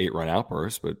 8-run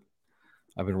outbursts, but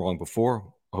I've been wrong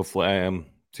before. Hopefully I am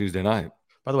Tuesday night.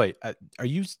 By the way, are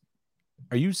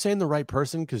you saying the right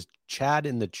person? Because Chad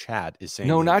in the chat is saying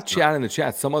no, not Chad in the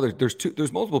chat.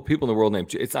 There's multiple people in the world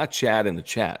named. It's not Chad in the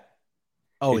chat.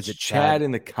 Oh, it's is it Chad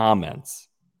in the comments?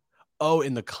 Oh,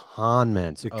 in the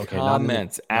comments. The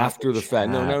comments after the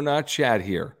fact. No, not Chad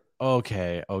here.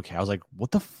 Okay. I was like,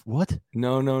 what the what?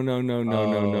 No.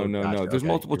 Gotcha. There's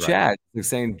multiple Chads. Right. They're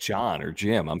saying John or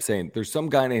Jim. I'm saying there's some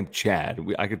guy named Chad.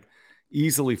 I could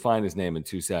easily find his name in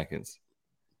 2 seconds.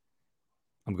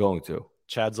 I'm going to.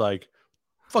 Chad's like,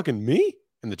 fucking me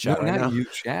in the chat right now. You,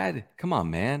 Chad. Come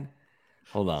on, man.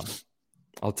 Hold on.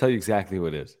 I'll tell you exactly who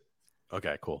it is.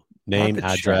 Okay, cool. Name,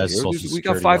 address, social security. We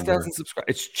got 5,000 subscribers.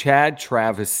 It's Chad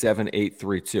Travis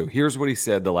 7832. Here's what he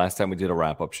said the last time we did a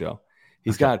wrap-up show.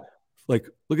 He's got, look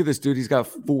at this dude. He's got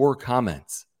 4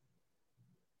 comments.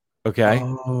 Okay?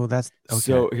 Oh, that's okay.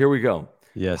 So here we go.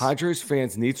 Yes. Padres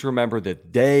fans need to remember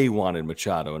that they wanted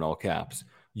Machado in all caps.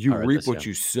 You reap what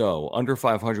you sow. Under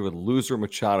 500 with loser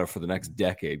Machado for the next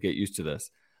decade. Get used to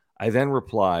this. I then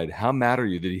replied, how mad are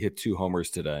you that he hit 2 homers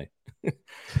today?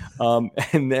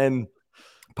 And then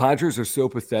Padres are so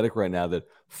pathetic right now that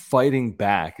fighting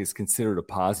back is considered a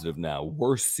positive now.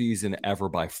 Worst season ever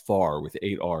by far with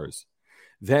 8 Rs.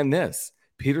 Then this.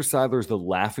 Peter Seidler is the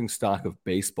laughing stock of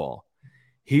baseball.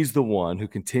 He's the one who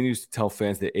continues to tell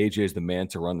fans that AJ is the man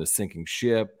to run the sinking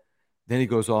ship. Then he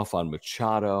goes off on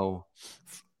Machado,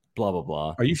 blah, blah,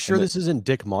 blah. Are you sure this isn't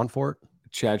Dick Monfort?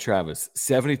 Chad Travis,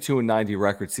 72-90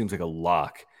 record seems like a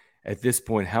lock. At this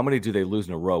point, how many do they lose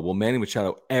in a row? Will Manny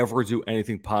Machado ever do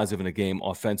anything positive in a game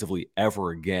offensively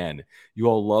ever again? You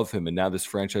all love him, and now this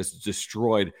franchise is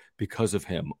destroyed because of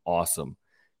him. Awesome.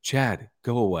 Chad,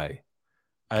 go away.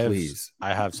 Please.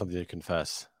 I have something to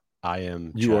confess. I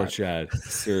am You Chad. are Chad.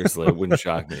 Seriously, it wouldn't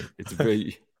shock me. It's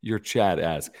very you're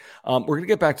Chad-esque. We're going to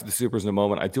get back to the Supers in a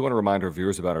moment. I do want to remind our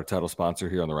viewers about our title sponsor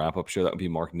here on the wrap-up show. That would be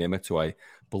Mark Nimitz, who I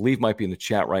believe might be in the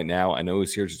chat right now. I know he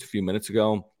was here just a few minutes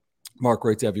ago. Mark,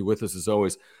 great to have you with us as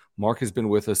always. Mark has been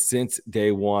with us since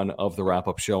day one of the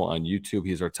wrap-up show on YouTube.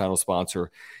 He's our title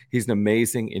sponsor. He's an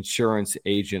amazing insurance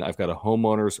agent. I've got a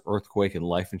homeowner's, earthquake, and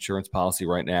life insurance policy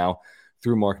right now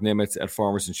through Mark Nimitz at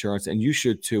Farmers Insurance, and you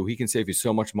should too. He can save you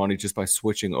so much money just by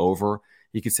switching over.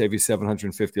 He can save you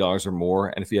 $750 or more,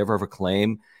 and if you ever have a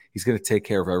claim, he's going to take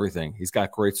care of everything. He's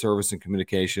got great service and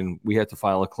communication. We had to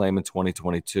file a claim in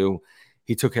 2022.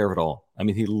 He took care of it all. I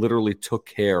mean, he literally took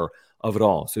care of it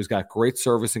all. So he's got great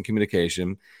service and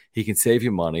communication. He can save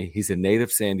you money. He's a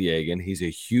native San Diegan. He's a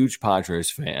huge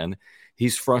Padres fan.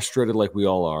 He's frustrated like we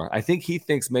all are. I think he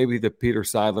thinks maybe that Peter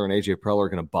Seidler and AJ Preller are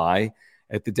going to buy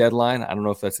at the deadline. I don't know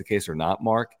if that's the case or not,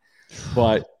 Mark.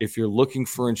 But if you're looking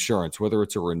for insurance, whether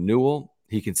it's a renewal,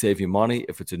 he can save you money.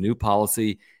 If it's a new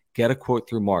policy, get a quote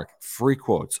through Mark. Free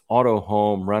quotes, auto,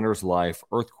 home, renter's life,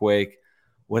 earthquake,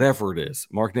 whatever it is.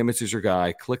 Mark Nimitz is your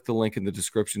guy. Click the link in the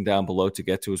description down below to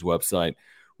get to his website,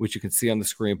 which you can see on the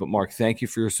screen. But Mark, thank you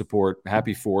for your support.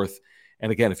 Happy 4th.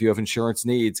 And again, if you have insurance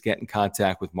needs, get in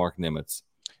contact with Mark Nimitz.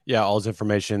 Yeah, all his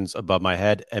information's above my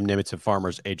head,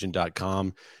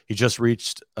 mnimitz@farmersagent.com. He just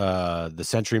reached the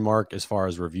century mark as far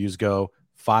as reviews go.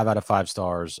 5 out of 5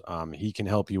 stars. He can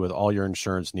help you with all your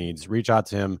insurance needs. Reach out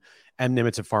to him,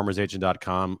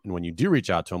 mnimitz@farmersagent.com. And when you do reach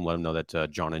out to him, let him know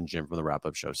that John and Jim from the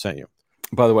Wrap-Up Show sent you.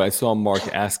 By the way, I saw Mark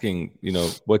asking,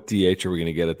 what DH are we going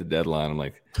to get at the deadline? I'm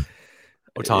like,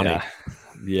 Ohtani.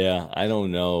 Yeah, I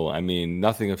don't know. I mean,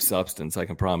 nothing of substance. I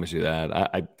can promise you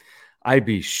that. I'd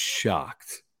be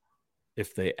shocked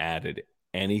if they added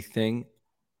anything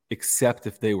except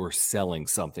if they were selling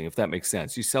something, if that makes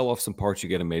sense. You sell off some parts, you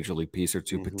get a major league piece or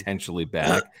two potentially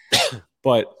back.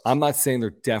 But I'm not saying they're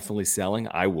definitely selling.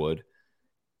 I would,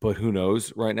 but who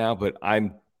knows right now? But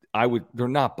they're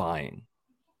not buying.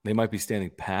 They might be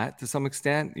standing pat to some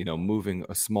extent, moving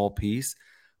a small piece,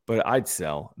 but I'd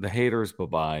sell. The haters,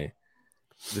 bye-bye.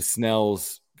 The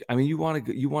Snells. I mean, you want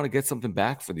to get something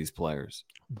back for these players.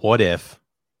 What if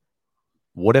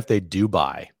they do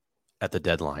buy at the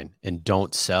deadline and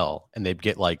don't sell, and they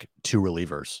get like 2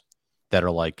 relievers that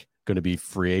are like going to be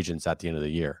free agents at the end of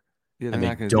the year, and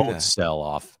they don't sell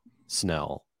off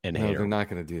Snell and Hader? They're not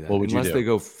going to do that. What would unless you do? They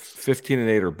go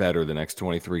 15-8 or better the next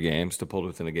 23 games to pull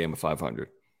within a game of 500.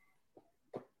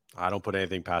 I don't put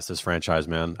anything past this franchise,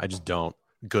 man. I just don't.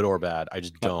 Good or bad, I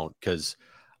just don't, because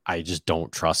I just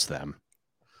don't trust them.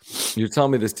 You're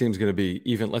telling me this team's going to be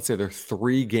even, let's say they're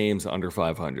 3 games under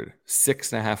 500,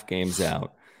 6.5 games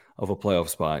out of a playoff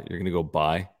spot. You're going to go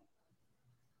buy?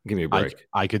 Give me a break.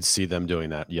 I could see them doing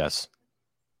that, yes.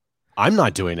 I'm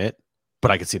not doing it,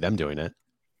 but I could see them doing it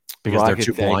because they're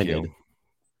too blinded.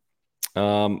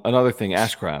 Another thing,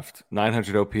 Ashcraft,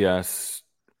 900 OPS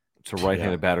to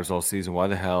right-handed batters all season. Why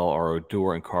the hell are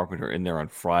Odor and Carpenter in there on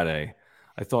Friday?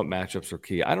 I thought matchups are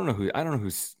key. I don't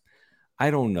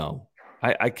know.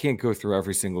 I can't go through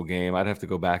every single game. I'd have to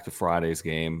go back to Friday's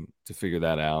game to figure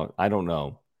that out. I don't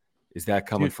know. Is that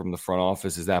coming from the front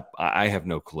office? I have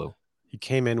no clue. He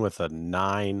came in with a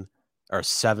 9 or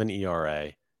 7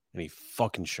 ERA and he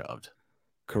fucking shoved.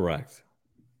 Correct.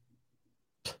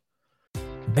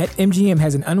 BetMGM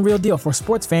has an unreal deal for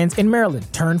sports fans in Maryland.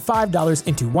 Turn $5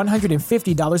 into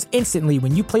 $150 instantly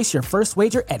when you place your first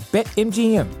wager at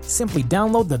BetMGM. Simply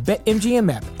download the BetMGM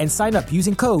app and sign up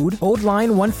using code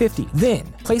OldLine150.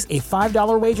 Then, place a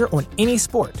 $5 wager on any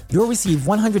sport. You'll receive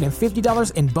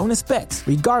 $150 in bonus bets,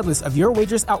 regardless of your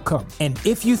wager's outcome. And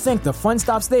if you think the fun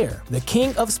stops there, the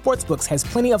king of sportsbooks has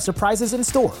plenty of surprises in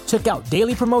store. Check out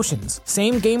daily promotions,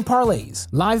 same-game parlays,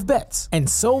 live bets, and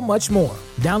so much more.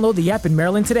 Download the app in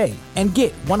Maryland today and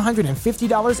get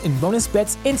 $150 in bonus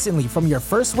bets instantly from your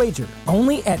first wager.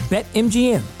 Only at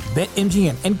BetMGM.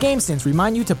 BetMGM and GameSense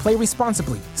remind you to play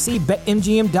responsibly. See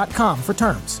BetMGM.com for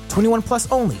terms. 21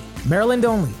 plus only. Maryland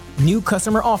only. New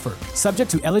customer offer.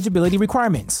 Subject to eligibility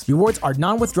requirements. Rewards are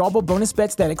non-withdrawable bonus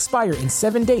bets that expire in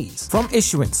 7 days. From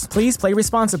issuance, please play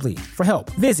responsibly. For help,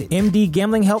 visit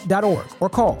mdgamblinghelp.org or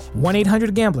call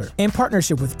 1-800-GAMBLER in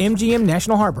partnership with MGM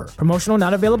National Harbor. Promotional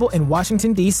not available in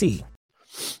Washington, D.C.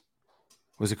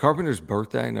 Was it Carpenter's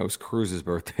birthday? No, it was Cruz's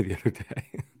birthday the other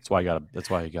day. That's why he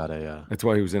got a. That's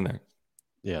why he was in there.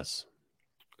 Yes.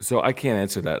 So I can't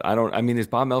answer that. Is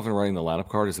Bob Melvin writing the lineup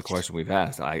card? Is the question we've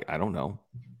asked. I don't know.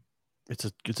 It's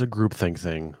a groupthink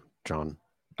thing, John.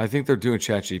 I think they're doing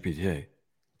ChatGPT.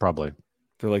 Probably.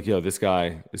 They're like, yo, this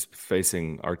guy is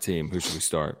facing our team. Who should we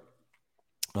start?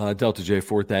 Delta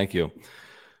J4, thank you.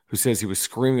 Who says he was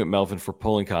screaming at Melvin for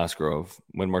pulling Cosgrove.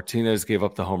 When Martinez gave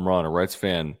up the home run, a Reds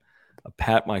fan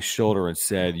pat my shoulder and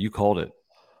said, you called it.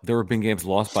 There have been games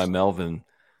lost by Melvin,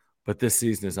 but this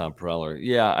season is on Preller.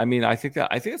 Yeah, I think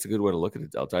that's a good way to look at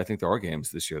it, Delta. I think there are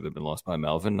games this year that have been lost by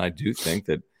Melvin, and I do think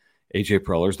that AJ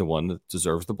Preller is the one that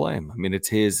deserves the blame. It's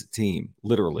his team,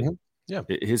 literally. Mm-hmm. Yeah.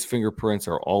 His fingerprints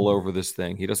are all over this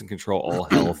thing. He doesn't control all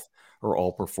health or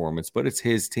all performance, but it's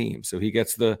his team. So he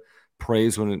gets the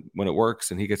praise when it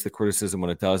works, and he gets the criticism when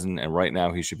it doesn't. And right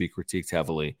now he should be critiqued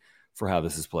heavily for how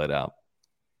this has played out.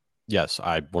 Yes,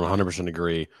 I 100%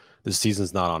 agree. This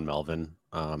season's not on Melvin.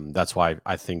 That's why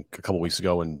I think a couple weeks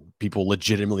ago when people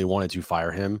legitimately wanted to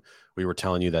fire him, we were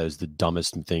telling you that is the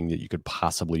dumbest thing that you could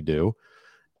possibly do.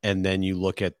 And then you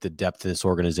look at the depth of this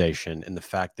organization and the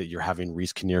fact that you're having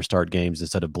Reese Kinnear start games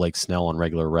instead of Blake Snell on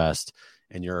regular rest,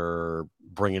 and you're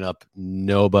bringing up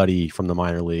nobody from the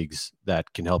minor leagues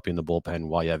that can help you in the bullpen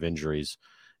while you have injuries,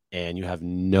 and you have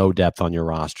no depth on your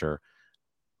roster.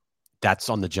 That's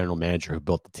on the general manager who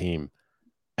built the team.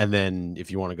 And then if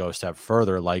you want to go a step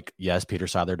further, yes, Peter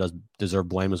Seidler does deserve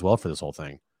blame as well for this whole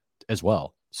thing as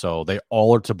well. So they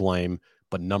all are to blame,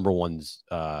 but number one's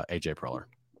AJ Preller.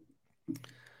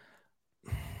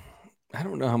 I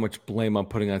don't know how much blame I'm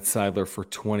putting on Seidler for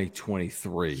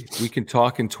 2023. We can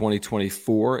talk in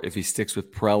 2024 if he sticks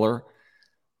with Preller,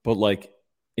 but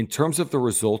in terms of the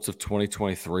results of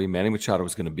 2023, Manny Machado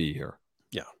was going to be here.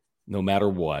 Yeah. No matter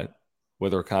what,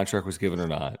 whether a contract was given or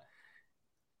not.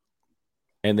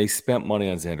 And they spent money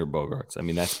on Xander Bogaerts.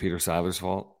 That's Peter Seidler's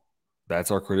fault.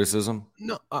 That's our criticism.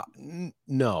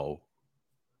 No.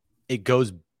 It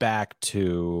goes back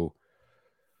to,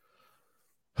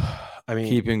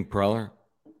 keeping Preller.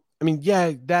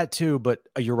 Yeah, that too. But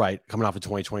you're right. Coming off a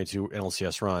 2022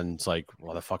 NLCS run, it's like,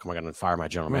 well, the fuck am I going to fire my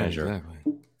general manager?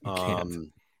 Exactly. You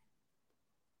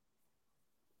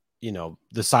can't.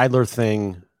 The Seidler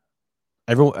thing.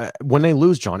 Everyone, when they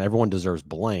lose, John, everyone deserves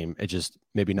blame. It just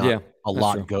maybe not a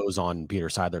lot true. Goes on Peter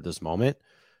Seidler at this moment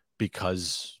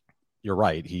because you're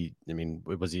right.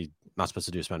 Was he not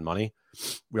supposed to spend money?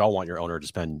 We all want your owner to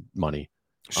spend money.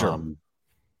 Sure.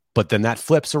 But then that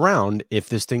flips around if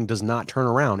this thing does not turn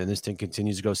around and this thing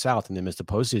continues to go south and they miss the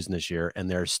postseason this year and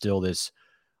there's still this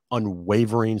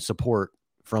unwavering support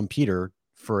from Peter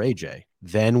for AJ,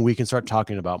 then we can start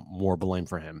talking about more blame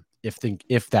for him if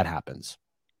that happens.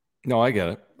 No, I get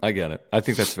it. I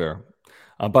think that's fair.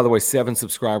 By the way, 7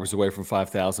 subscribers away from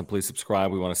 5,000. Please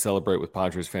subscribe. We want to celebrate with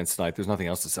Padres fans tonight. There's nothing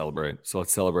else to celebrate. So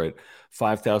let's celebrate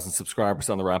 5,000 subscribers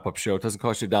on the wrap-up show. It doesn't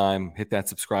cost you a dime. Hit that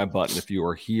subscribe button if you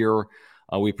are here.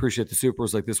 We appreciate the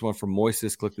supers like this one from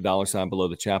Moises. Click the $ below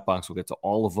the chat box. We'll get to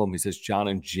all of them. He says, John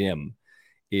and Jim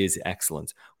is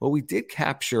excellent. Well, we did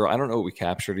capture, I don't know what we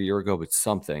captured a year ago, but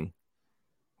something.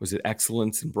 Was it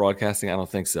excellence in broadcasting? I don't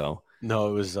think so. No,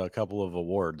 it was a couple of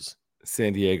awards.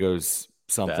 San Diego's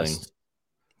something.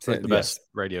 Best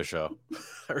radio show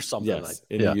or something. Yes,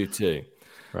 in the UT.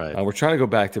 Right. We're trying to go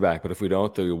back-to-back, but if we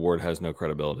don't, the award has no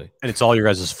credibility. And it's all your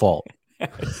guys' fault.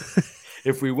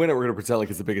 If we win it, we're going to pretend like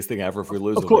it's the biggest thing ever. If we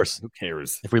lose, of course. Who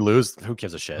cares? If we lose, who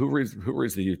gives a shit? Who reads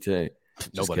the UT?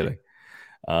 Nobody.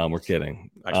 Kidding. We're kidding.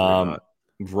 Actually,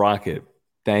 Rocket,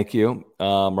 thank you.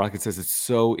 Rocket says it's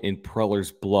so in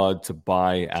Preller's blood to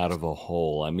buy out of a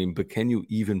hole. But can you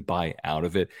even buy out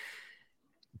of it?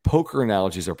 Poker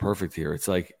analogies are perfect here. It's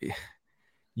like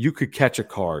you could catch a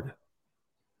card.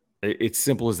 It's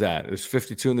simple as that. There's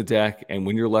 52 in the deck, and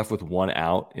when you're left with one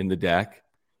out in the deck,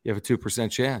 you have a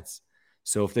 2% chance.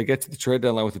 So if they get to the trade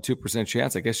deadline with a 2%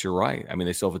 chance, I guess you're right.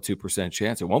 They still have a 2%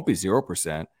 chance. It won't be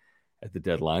 0% at the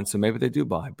deadline, so maybe they do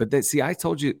buy. But I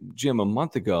told you, Jim, a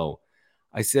month ago,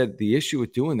 I said the issue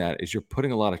with doing that is you're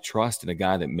putting a lot of trust in a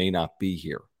guy that may not be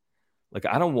here.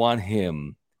 I don't want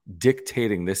him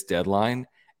dictating this deadline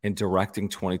and directing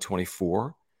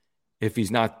 2024 if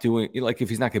he's not doing, if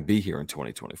he's not going to be here in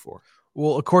 2024.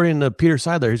 Well, according to Peter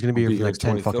Seidler, he's going to be here for the next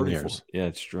 10 fucking years. Yeah,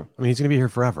 it's true. He's going to be here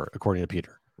forever, according to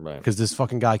Peter. Right. Because this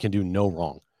fucking guy can do no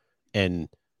wrong. And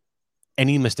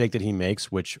any mistake that he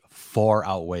makes, which far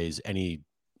outweighs any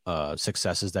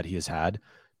successes that he has had,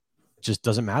 just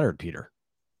doesn't matter to Peter.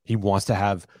 He wants to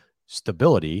have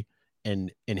stability.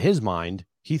 And in his mind,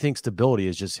 he thinks stability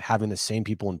is just having the same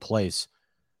people in place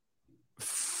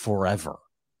forever.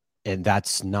 And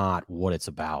that's not what it's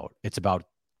about. It's about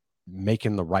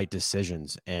making the right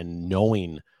decisions and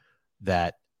knowing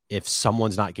that if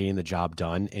someone's not getting the job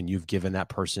done and you've given that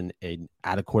person an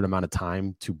adequate amount of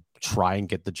time to try and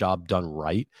get the job done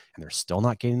right, and they're still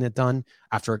not getting it done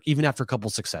even after a couple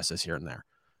successes here and there.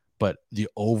 But the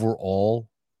overall,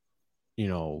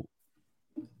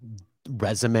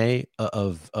 resume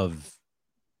of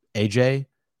AJ,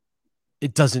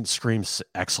 it doesn't scream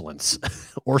excellence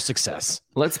or success.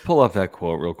 Let's pull up that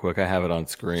quote real quick. I have it on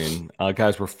screen.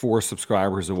 Guys, we're 4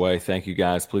 subscribers away. Thank you,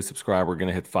 guys. Please subscribe. We're going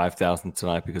to hit 5,000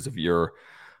 tonight because of your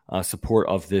support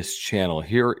of this channel.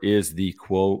 Here is the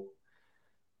quote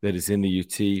that is in the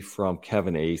UT from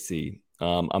Kevin Acee.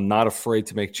 I'm not afraid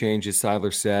to make changes,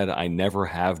 Seidler said. I never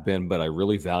have been, but I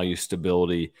really value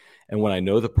stability. And when I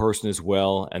know the person as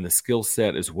well and the skill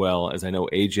set as well as I know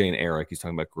AJ and Eric, he's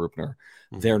talking about Grupner,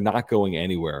 they're not going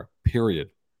anywhere, period.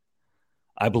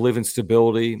 I believe in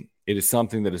stability. It is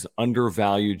something that is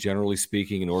undervalued, generally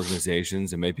speaking, in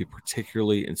organizations and maybe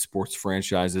particularly in sports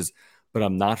franchises. But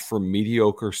I'm not for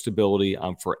mediocre stability.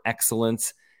 I'm for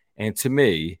excellence. And to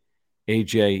me,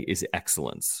 AJ is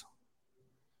excellence.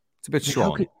 It's a bit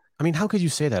strong. How could you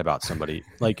say that about somebody?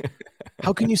 Like,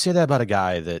 how can you say that about a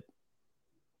guy that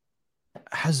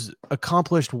has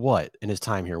accomplished what in his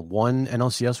time here? One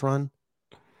NLCS run?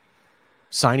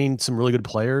 Signing some really good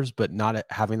players, but not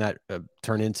having that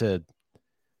turn into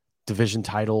division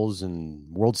titles and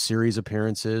World Series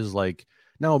appearances. Like,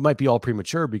 now it might be all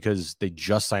premature because they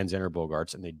just signed Xander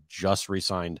Bogaerts and they just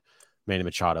re-signed Manny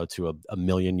Machado to a $1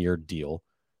 million deal.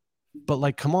 But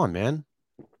like, come on, man.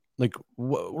 Like,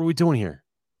 what are we doing here?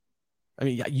 I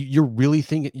mean, you're really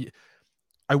thinking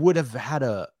I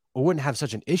wouldn't have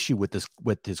such an issue with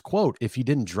his quote if he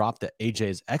didn't drop the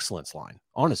AJ's excellence line,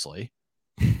 honestly.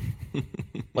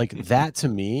 Like, that to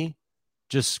me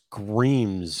just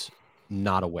screams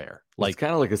not aware. Like, it's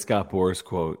kind of like a Scott Boras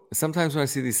quote. Sometimes when I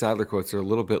see these Seidler quotes, they're a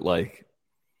little bit like,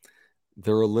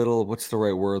 what's the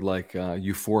right word? Like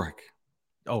euphoric.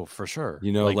 Oh, for sure.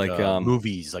 like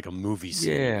movies, like a movie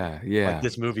scene. Yeah. Like,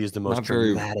 this movie is the most Not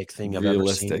very dramatic thing I've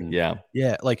realistic, ever seen.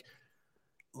 Yeah. Like,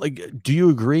 do you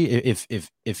agree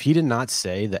if he did not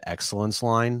say the excellence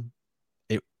line,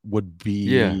 it would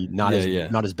be not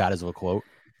as bad as a quote?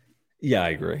 Yeah, I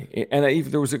agree. And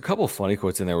there was a couple of funny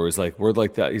quotes in there where it was like, word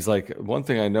like that. He's like, one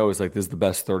thing I know is like, this is the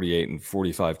best 38 and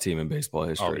 45 team in baseball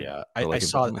history. Oh, yeah. I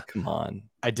saw it. Come on.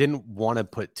 I didn't want to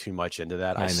put too much into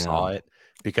that. I saw it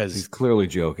because he's clearly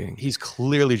joking.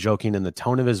 And the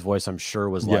tone of his voice, I'm sure,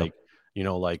 was like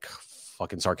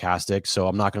fucking sarcastic. So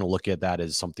I'm not going to look at that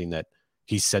as something that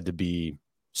he's said to be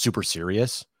super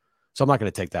serious. So I'm not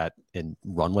going to take that and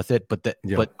run with it, but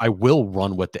I will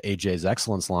run with the AJ's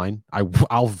excellence line.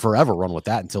 I'll forever run with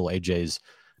that until AJ's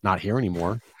not here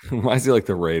anymore. Reminds me like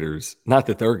the Raiders. Not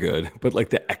that they're good, but like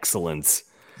the excellence.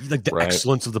 Like the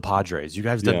excellence of the Padres. You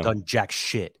guys have done jack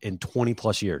shit in 20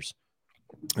 plus years.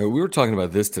 We were talking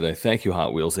about this today. Thank you,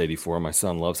 Hot Wheels 84. My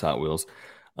son loves Hot Wheels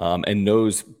and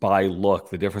knows by look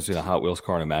the difference between a Hot Wheels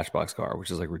car and a Matchbox car,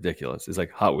 which is like ridiculous. It's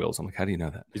like Hot Wheels. I'm like, how do you know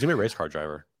that? He's going to be a race car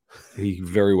driver. He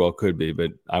very well could be,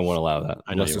 but I won't allow that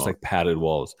unless it's like padded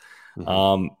walls.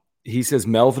 Mm-hmm. He says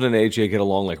Melvin and AJ get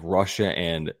along like Russia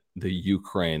and the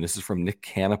Ukraine. This is from Nick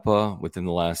Canepa within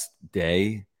the last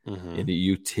day in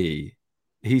the UT.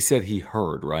 He said he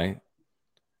heard, right?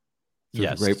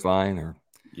 Yes. Grapevine or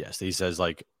yes. He says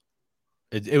like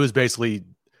it was basically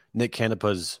Nick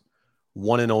Canepa's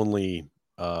one and only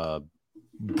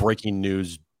breaking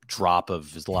news drop of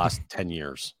his last 10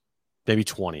 years, maybe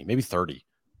 20, maybe 30.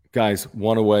 Guys,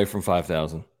 one away from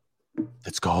 5,000.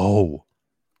 Let's go.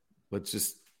 Let's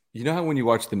just, you know how when you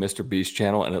watch the Mr. Beast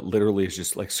channel and it literally is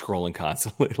just like scrolling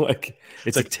constantly, like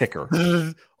it's like a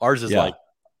ticker. Ours is like,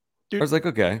 dude. I was like,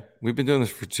 okay, we've been doing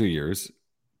this for 2 years.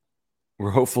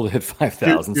 We're hopeful to hit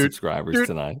 5,000 subscribers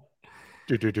tonight.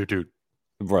 Dude.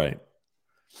 Right.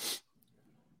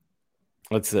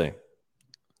 Let's see.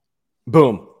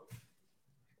 Boom.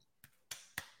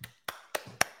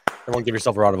 Everyone give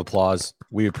yourself a round of applause.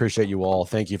 We appreciate you all.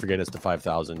 Thank you for getting us to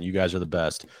 5,000. You guys are the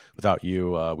best. Without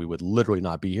you, we would literally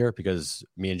not be here because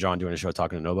me and John doing a show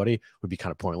talking to nobody would be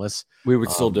kind of pointless. We would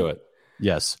still do it.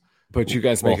 Yes. But you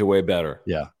guys make it way better.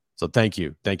 Yeah. So thank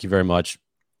you. Thank you very much.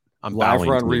 I'm live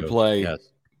run replay. Yes.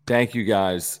 Thank you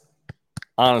guys.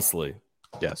 Honestly.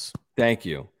 Yes. Thank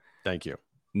you. Thank you.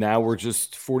 Now we're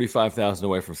just 45,000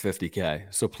 away from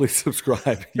 50K. So please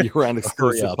subscribe. Year-round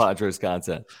exclusive Padres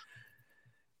content.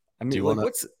 I mean,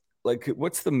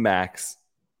 what's the max?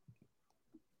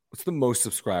 What's the most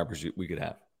subscribers we could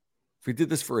have? If we did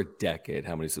this for a decade,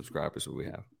 how many subscribers would we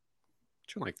have?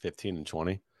 Like 15 and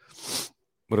 20.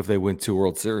 What if they win 2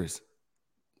 World Series?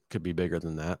 Could be bigger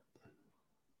than that.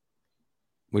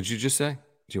 What'd you just say?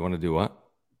 Do you want to do what?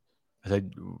 I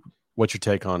said, what's your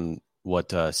take on what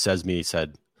Sesme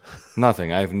said?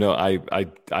 Nothing. I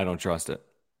don't trust it.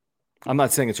 I'm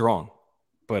not saying it's wrong,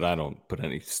 but I don't put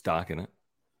any stock in it.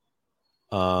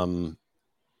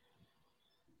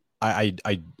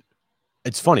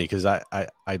 It's funny because I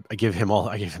give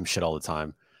him shit all the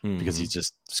time because he's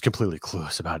just completely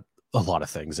clueless about a lot of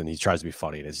things and he tries to be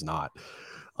funny and it's not.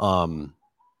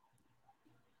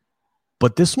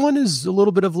 But this one is a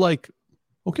little bit of like,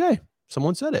 okay,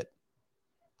 someone said it.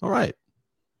 All right.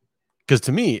 Because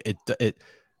to me, it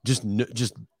just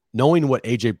knowing who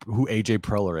AJ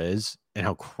Preller is and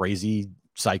how crazy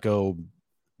psycho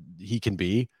he can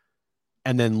be,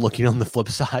 and then looking on the flip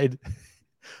side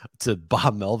to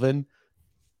Bob Melvin.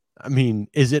 I mean,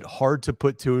 is it hard to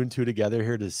put 2 and 2 together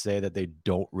here to say that they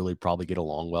don't really probably get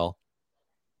along well?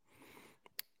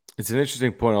 It's an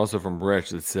interesting point also from Rich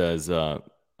that says,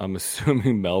 I'm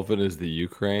assuming Melvin is the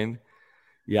Ukraine.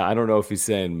 Yeah, I don't know if he's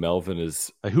saying Melvin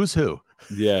is who's who.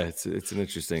 Yeah, it's an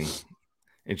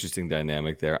interesting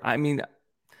dynamic there. I mean,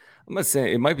 I'm not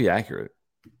saying it might be accurate,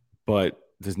 but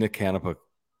does Nick Canepa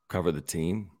cover the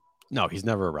team? No, he's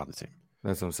never around the team.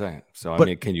 That's what I'm saying. So, I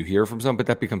mean, can you hear from some? But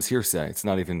that becomes hearsay. It's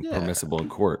not even permissible in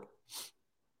court.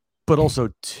 But also,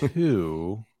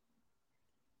 too,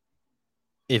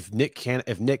 if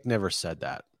Nick never said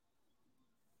that,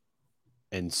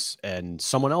 and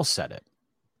someone else said it.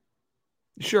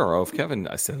 Sure. Oh, if Kevin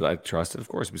said it, I trust it, of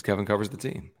course, because Kevin covers the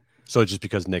team. So just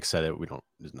because Nick said it,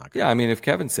 it's not good. Yeah, I mean, if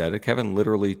Kevin said it, Kevin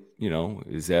literally,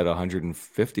 is at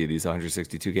 150 of these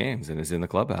 162 games and is in the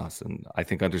clubhouse, and I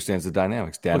think understands the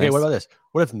dynamics. Dennis, okay, what about this?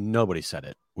 What if nobody said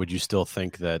it? Would you still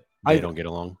think that they don't get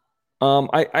along?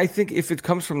 I think if it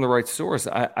comes from the right source,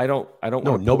 I don't.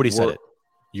 No, nobody said it.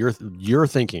 You're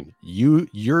thinking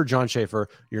you're John Schaefer.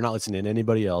 You're not listening to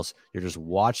anybody else. You're just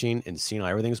watching and seeing how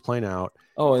everything's playing out.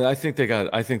 Oh, and I think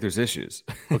there's issues.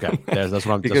 Okay, that's what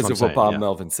I'm because of what Bob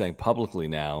Melvin's saying publicly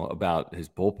now about his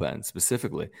bullpen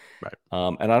specifically. Right.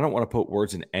 And I don't want to put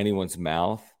words in anyone's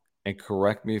mouth. And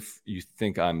correct me if you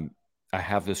think I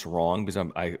have this wrong,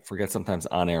 because I forget sometimes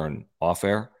on air and off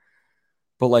air.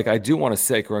 But like I do want to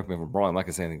say, correct me if I'm wrong. I'm not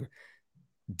going to say anything.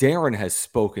 Darren has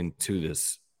spoken to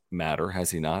this matter, has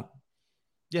he not?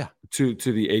 Yeah. To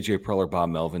the AJ Preller Bob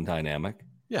Melvin dynamic.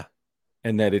 Yeah.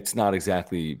 And that it's not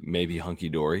exactly maybe hunky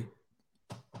dory.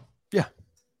 Yeah.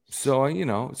 So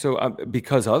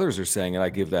because others are saying it, I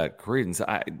give that credence.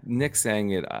 Nick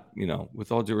saying it,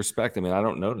 with all due respect. I mean, I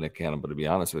don't know Nick Canepa, to be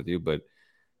honest with you, but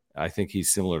I think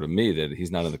he's similar to me, that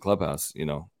he's not in the clubhouse,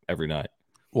 every night.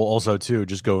 Well, also too,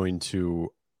 just going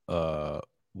to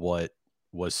what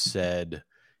was said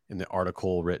in the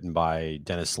article written by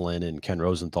Dennis Lynn and Ken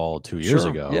Rosenthal 2 years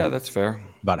ago. Yeah, that's fair.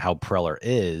 About how Preller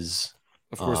is.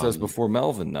 Of course, that's before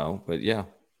Melvin, though. But yeah.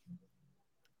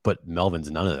 But Melvin's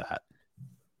none of that.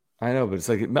 I know, but it's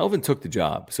like Melvin took the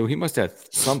job. So he must have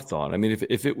some thought. I mean,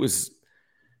 if it was,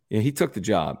 he took the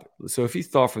job. So if he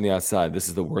thought from the outside, this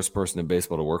is the worst person in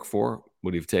baseball to work for,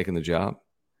 would he have taken the job?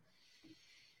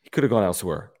 He could have gone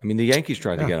elsewhere. I mean, the Yankees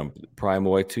tried to get him, pry him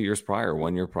away 2 years prior,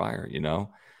 1 year prior,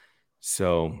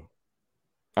 So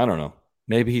I don't know.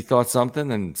 Maybe he thought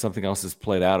something and something else has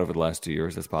played out over the last 2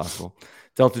 years. That's possible.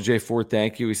 Delta J Ford,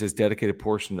 thank you. He says dedicated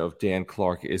portion of Dan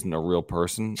Clark isn't a real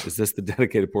person. Is this the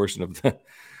dedicated portion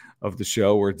of the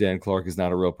show where Dan Clark is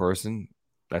not a real person?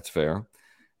 That's fair.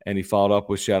 And he followed up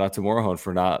with shout out to Morahone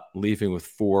for not leaving with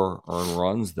 4 earned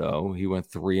runs, though. He went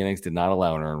 3 innings, did not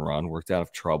allow an earned run, worked out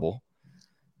of trouble.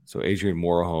 So Adrian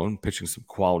Morahone pitching some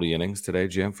quality innings today,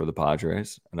 Jim, for the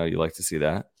Padres. I know you like to see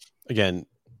that. Again,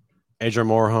 Adrian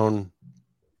Morahone,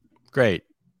 great.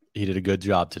 He did a good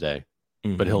job today,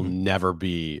 but he'll never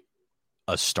be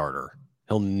a starter.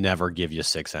 He'll never give you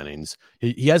 6 innings.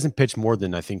 He hasn't pitched more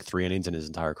than, I think, 3 innings in his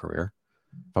entire career,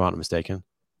 if I'm not mistaken.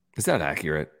 Is that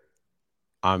accurate?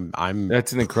 I'm.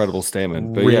 That's an incredible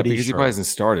statement. But yeah, because he probably hasn't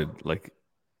started. Like,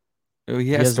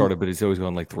 he has started, but he's always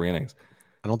gone like 3 innings.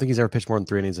 I don't think he's ever pitched more than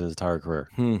 3 innings in his entire career.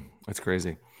 That's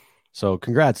crazy. So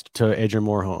congrats to Adrian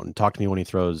Morahone. Talk to me when he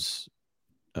throws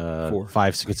 5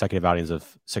 consecutive outings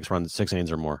of 6 runs, 6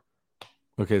 innings or more.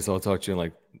 Okay, so I'll talk to you in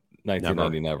like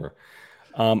 1990 never.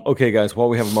 Okay, guys, while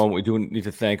we have a moment, we do need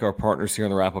to thank our partners here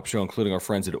on the wrap-up show, including our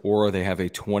friends at Aura. They have a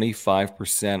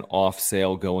 25% off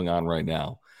sale going on right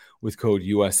now. with code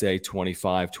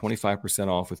USA25, 25%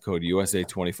 off with code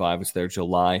USA25. It's their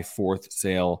July 4th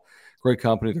sale. Great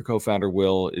company. Their co-founder,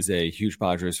 Will, is a huge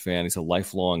Padres fan. He's a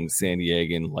lifelong San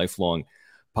Diegan, lifelong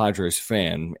Padres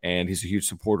fan, and he's a huge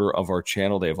supporter of our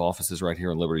channel. They have offices right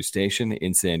here in Liberty Station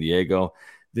in San Diego.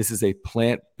 This is a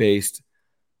plant-based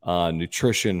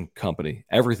nutrition company.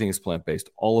 Everything is plant-based.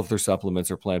 All of their supplements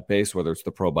are plant-based, whether it's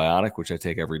the probiotic, which I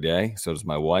take every day, so does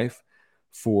my wife,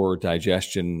 for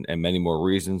digestion and many more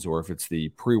reasons, or if it's the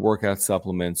pre-workout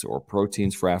supplements or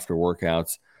proteins for after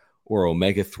workouts or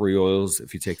omega-3 oils,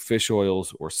 if you take fish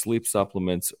oils or sleep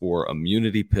supplements or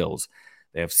immunity pills.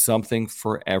 They have something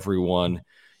for everyone.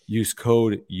 Use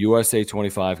code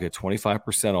USA25, get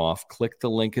 25% off. Click the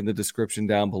link in the description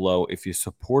down below. If you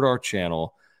support our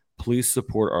channel, please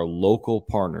support our local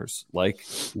partners like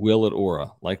Will at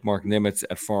Aura, like Mark Nimitz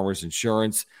at Farmers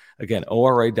Insurance. Again,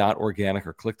 ora.organic,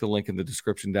 or click the link in the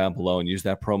description down below and use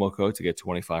that promo code to get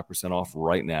 25% off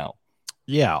right now.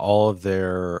 Yeah, all of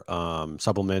their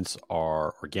supplements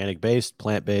are organic-based,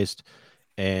 plant-based,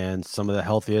 and some of the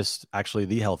healthiest, actually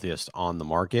the healthiest on the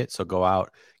market. So go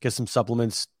out, get some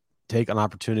supplements, take an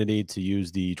opportunity to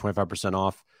use the 25%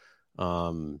 off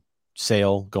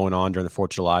sale going on during the 4th of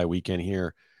July weekend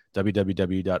here.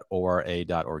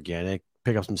 www.ora.organic.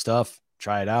 Pick up some stuff,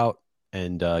 try it out,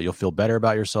 and you'll feel better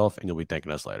about yourself, and you'll be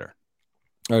thanking us later.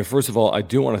 All right, first of all, I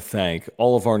do want to thank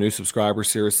all of our new subscribers.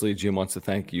 Seriously, Jim wants to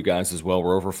thank you guys as well.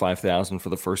 We're over 5,000 for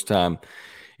the first time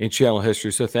in channel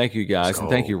history. So thank you guys. And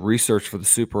thank you, Research, for the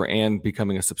super and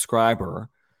becoming a subscriber.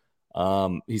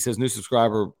 He says, new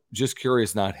subscriber, just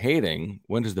curious, not hating.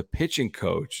 When does the pitching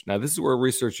coach? Now, this is where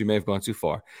Research, you may have gone too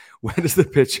far. When does the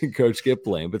pitching coach get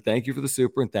blamed? But thank you for the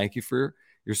super and thank you for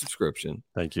your subscription.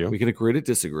 Thank you. We can agree to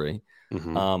disagree.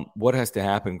 Mm-hmm. What has to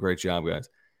happen? Great job, guys.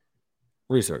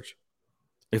 Research,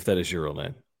 if that is your real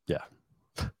name. Yeah.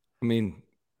 I mean,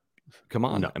 come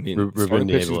on. No, I mean, Ruben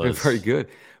pitching's been very good.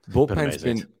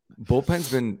 Bullpen's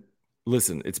been,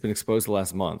 listen, it's been exposed the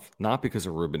last month, not because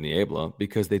of Ruben Niebla,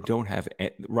 because they don't have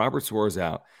Robert Suarez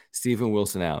out, Steven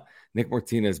Wilson out, Nick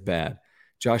Martinez bad,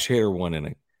 Josh Hader 1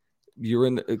 inning. You're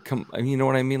in the, you know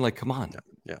what I mean? Like, come on.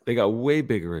 Yeah. They got way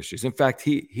bigger issues. In fact,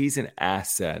 he's an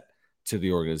asset to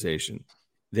the organization.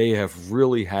 They have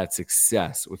really had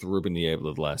success with Ruben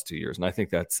Niebla the last 2 years, and I think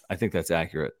that's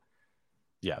accurate.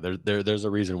 Yeah, there's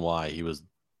a reason why he was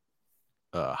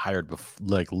hired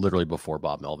literally before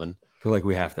Bob Melvin. I feel like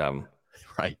we have to have him,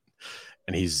 right?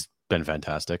 And he's been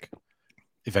fantastic.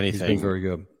 If anything, he's been very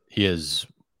good. He is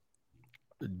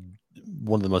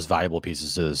one of the most valuable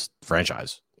pieces to this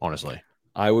franchise. Honestly,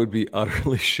 I would be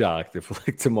utterly shocked if,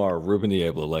 like, tomorrow Ruben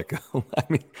Niebla let go. I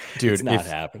mean, dude, it's not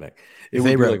happening. It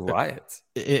would be like riots.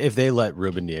 If they let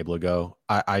Ruben Niebla go,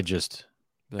 I just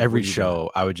every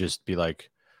show I would just be like,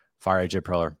 fire AJ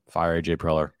Preller, fire AJ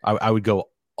Preller. I would go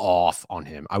off on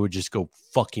him. I would just go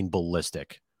fucking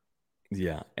ballistic.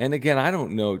 Yeah. And again, I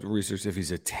don't know, Research, if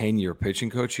he's a 10-year pitching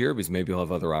coach here, because maybe he'll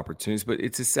have other opportunities, but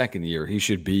it's his second year. He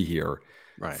should be here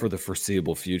for the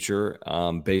foreseeable future,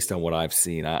 based on what I've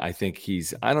seen. I think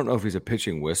I don't know if he's a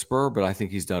pitching whisperer, but I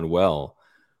think he's done well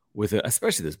with it,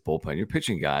 especially this bullpen. Your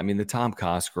pitching guy. I mean, the Tom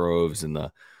Cosgroves and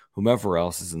the whomever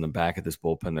else is in the back of this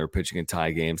bullpen, they're pitching in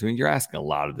tie games. I mean, you're asking a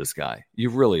lot of this guy. You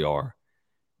really are.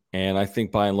 And I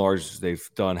think by and large, they've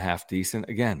done half decent.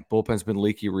 Again, bullpen's been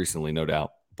leaky recently, no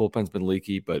doubt. Bullpen's been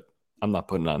leaky, but I'm not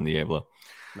putting it on Niebla.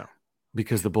 No.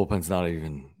 Because the bullpen's not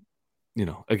even,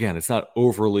 again, it's not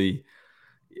overly.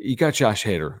 You got Josh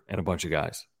Hader and a bunch of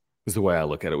guys, is the way I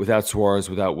look at it. Without Suarez,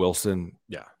 without Wilson.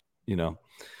 Yeah.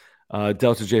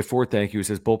 Delta J4, thank you. He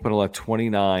says bullpen allowed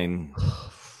 29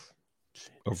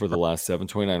 over the last 7,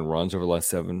 29 runs over the last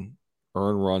 7,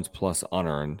 earned runs plus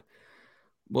unearned.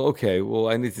 Well, okay. Well,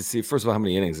 I need to see, first of all, how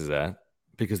many innings is that?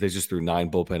 Because they just threw 9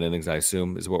 bullpen innings, I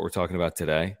assume, is what we're talking about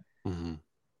today. Mm-hmm.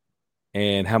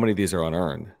 And how many of these are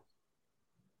unearned?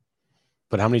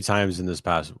 But how many times in this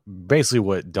past, basically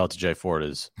what Delta J Ford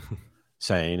is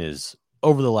saying is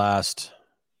over the last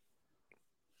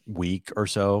week or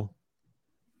so,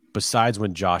 besides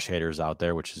when Josh Hader's out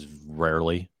there, which is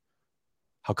rarely,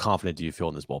 how confident do you feel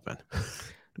in this bullpen?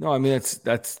 No, I mean,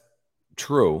 that's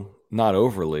true. Not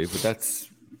overly, but that's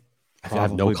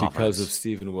probably because of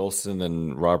Steven Wilson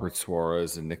and Robert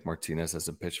Suarez and Nick Martinez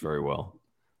hasn't pitched very well.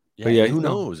 Yeah, but yeah, who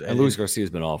knows? And Luis Garcia's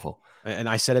been awful. And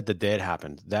I said it the day it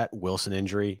happened. That Wilson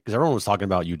injury, because everyone was talking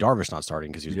about Darvish not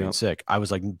starting because he was being sick. I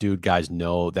was like, dude, guys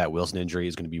know that Wilson injury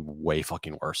is going to be way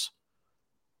fucking worse.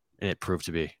 And it proved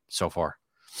to be so far.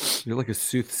 You're like a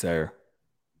soothsayer.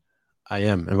 I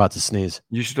am. I'm about to sneeze.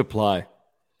 You should apply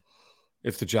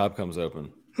if the job comes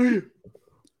open.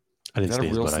 I didn't Is that a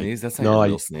sneeze, real but sneeze? That's not your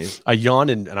real sneeze. I yawned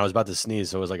and I was about to sneeze,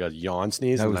 so it was like a yawn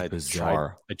sneeze. That And was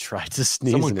bizarre. I tried to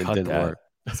sneeze Someone and it cut didn't that. work.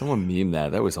 Someone meme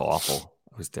that. That was awful.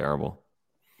 It was terrible.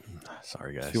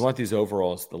 Sorry, guys. If you want these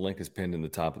overalls, the link is pinned in the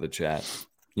top of the chat.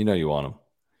 You know you want them.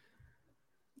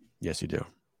 Yes, you do.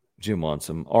 Jim wants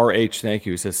them. RH, thank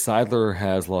you. He says Seidler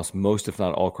has lost most, if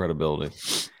not all, credibility.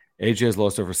 AJ has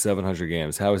lost over 700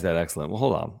 games. How is that excellent? Well,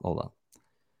 hold on.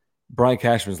 Brian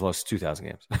Cashman's lost 2,000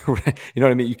 games. You know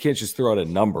what I mean? You can't just throw out a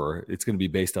number. It's going to be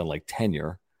based on like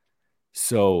tenure.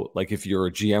 So, like, if you're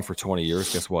a GM for 20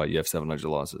 years, guess what? You have 700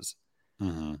 losses.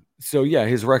 Mm-hmm. So, yeah,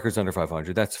 his record's under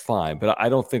 500. That's fine. But I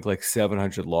don't think like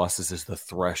 700 losses is the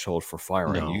threshold for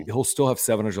firing. No. He'll still have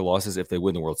 700 losses if they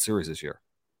win the World Series this year.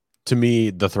 To me,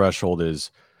 the threshold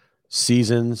is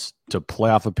seasons to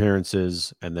playoff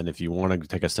appearances. And then if you want to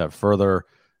take a step further,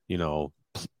 you know,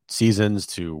 seasons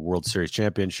to World Series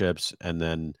championships. And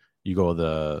then you go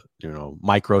the, you know,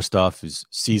 micro stuff is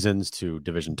seasons to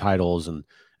division titles and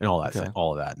all that,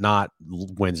 all of that, not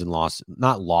wins and losses,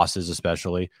 not losses,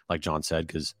 especially like John said,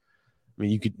 because I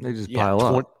mean, they just pile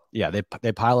up. Yeah,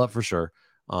 they pile up for sure.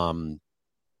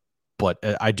 But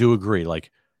I do agree.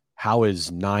 Like, how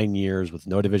is 9 years with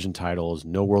no division titles,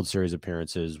 no World Series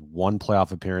appearances, one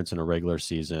playoff appearance in a regular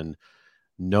season?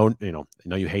 No, you know, I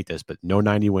know you hate this, but no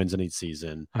 90 wins in each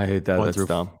season. I hate that. That's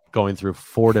dumb. Going through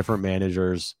 4 different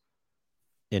managers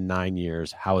in 9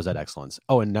 years. How is that excellence?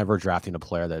 Oh, and never drafting a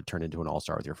player that turned into an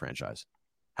all-star with your franchise.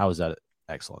 How is that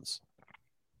excellence?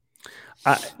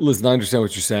 Listen, I understand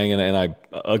what you're saying, and I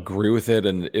agree with it.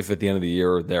 And if at the end of the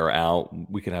year they're out,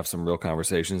 we can have some real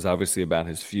conversations, obviously, about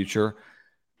his future.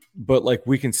 But like,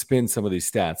 we can spin some of these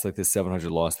stats, like this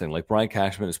 700 loss thing. Like, Brian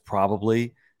Cashman is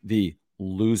probably the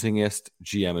losingest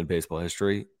GM in baseball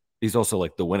history. He's also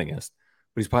like the winningest,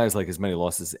 but he's probably has like as many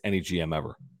losses as any GM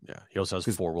ever. Yeah, he also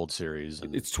has 4 World Series.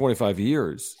 It's 25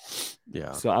 years.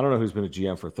 Yeah. So I don't know who's been a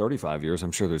GM for 35 years.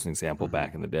 I'm sure there's an example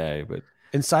back in the day, but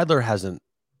and Seidler hasn't.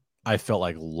 I felt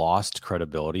like lost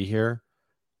credibility here,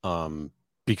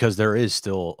 because there is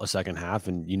still a second half,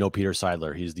 and you know Peter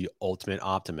Seidler, he's the ultimate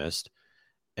optimist.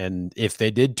 And if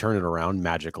they did turn it around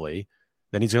magically,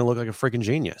 then he's going to look like a freaking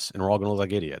genius, and we're all going to look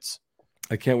like idiots.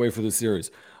 I can't wait for the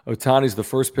series. Ohtani's the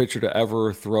first pitcher to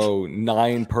ever throw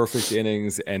 9 perfect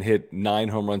innings and hit 9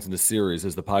 home runs in the series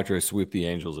as the Padres sweep the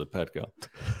Angels at Petco.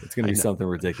 It's going to be something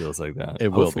ridiculous like that. It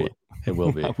will be. It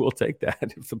will be. I will take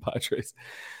that if the Padres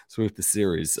sweep the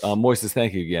series. Moises,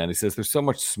 thank you again. He says, there's so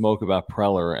much smoke about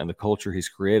Preller and the culture he's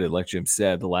created. Like Jim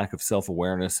said, the lack of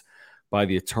self-awareness by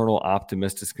the eternal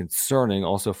optimist is concerning.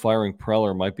 Also, firing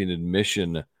Preller might be an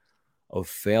admission of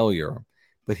failure.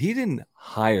 But he didn't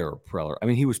hire Preller. I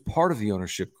mean, he was part of the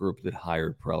ownership group that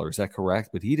hired Preller. Is that correct?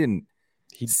 But he didn't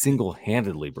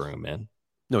single-handedly bring him in.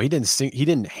 No, he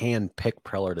didn't hand pick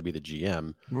Preller to be the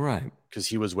GM. Right. Because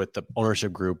he was with the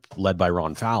ownership group led by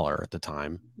Ron Fowler at the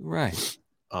time. Right.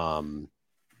 But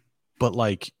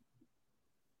like,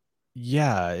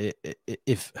 yeah,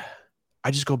 if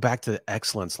I just go back to the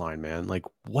excellence line, man, like,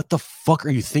 what the fuck are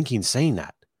you thinking saying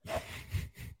that?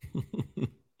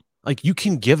 Like, you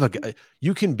can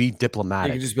you can be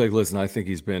diplomatic. You can just be like, listen, I think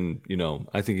he's been,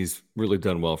 I think he's really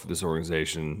done well for this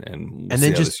organization, and we'll see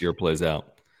then how this year plays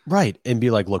out. Right. And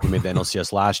be like, look, we made the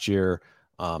NLCS last year.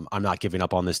 I'm not giving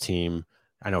up on this team.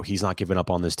 I know he's not giving up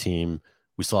on this team.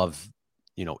 We still have,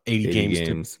 80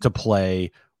 games to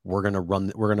play. We're going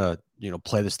to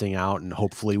play this thing out, and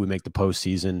hopefully we make the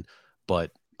postseason.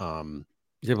 But, let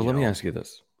me ask you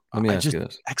this.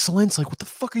 Excellence? Like, what the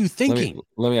fuck are you thinking?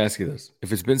 Let me ask you this.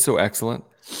 If it's been so excellent,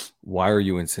 why are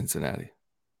you in Cincinnati?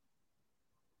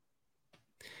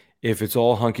 If it's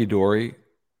all hunky-dory,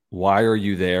 why are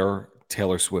you there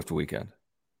Taylor Swift weekend?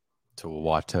 To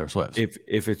watch Taylor Swift.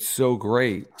 If it's so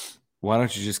great, why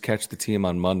don't you just catch the team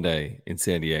on Monday in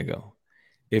San Diego?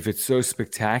 If it's so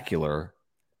spectacular,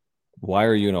 why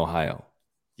are you in Ohio?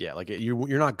 Yeah, like,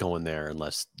 you're not going there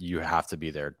unless you have to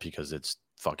be there because it's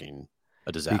fucking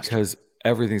a disaster. Because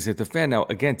everything's hit the fan. Now,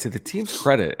 again, to the team's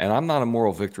credit, and I'm not a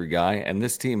moral victory guy, and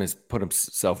this team has put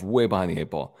himself way behind the 8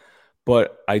 ball,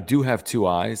 but I do have 2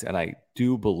 eyes, and I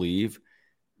do believe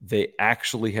they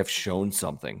actually have shown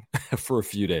something for a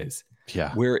few days.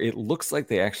 Yeah. Where it looks like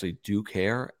they actually do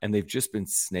care, and they've just been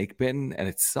snake bitten, and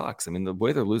it sucks. I mean, the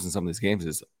way they're losing some of these games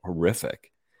is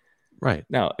horrific. Right.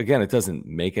 Now, again, it doesn't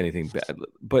make anything bad,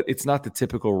 but it's not the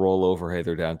typical rollover. Hey,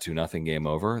 they're down 2-0, game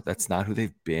over. That's not who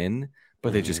they've been,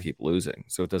 but they just keep losing.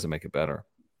 So it doesn't make it better.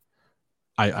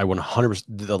 I 100%.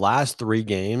 The last 3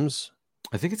 games.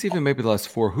 I think it's even maybe the last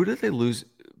 4. Who did they lose?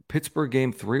 Pittsburgh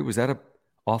game 3. Was that an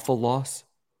awful loss?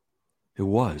 It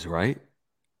was, right?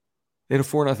 They had a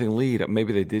 4-0 lead.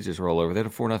 Maybe they did just roll over. They had a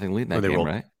 4-0 lead in that game,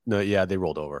 right? No, yeah, they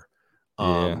rolled over.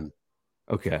 Yeah.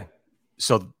 Okay.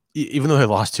 So even though they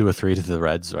lost 2 or 3 to the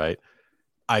Reds, right?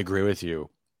 I agree with you.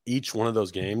 Each one of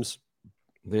those games,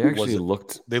 they actually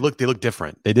looked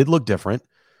different. They did look different.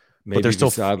 Maybe but they're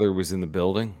still Sadler was in the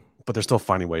building. But they're still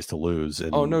finding ways to lose.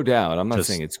 And no doubt. I'm not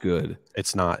saying it's good.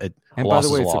 It's not. And by the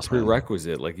way, it's a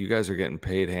prerequisite. Man. Like, you guys are getting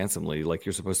paid handsomely. Like,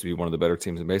 you're supposed to be one of the better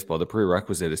teams in baseball. The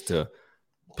prerequisite is to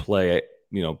play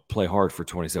hard for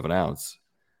 27 outs.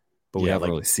 But we haven't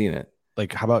really seen it.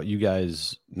 Like, how about you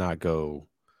guys not go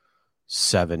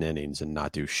 7 innings and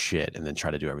not do shit and then try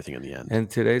to do everything in the end? And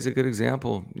today's a good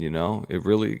example.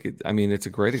 It's a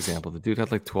great example. The dude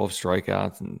had like 12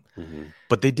 strikeouts. And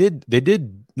But they did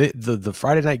the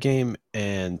Friday night game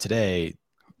and today,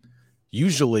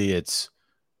 usually it's,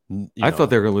 I thought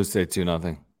they were going to lose today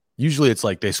 2-0. Usually it's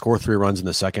like they score 3 runs in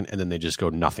the second and then they just go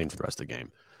nothing for the rest of the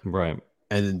game. Right.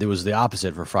 And there was the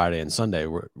opposite for Friday and Sunday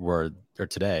or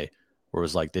today, where it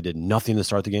was like they did nothing to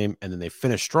start the game and then they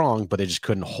finished strong, but they just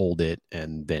couldn't hold it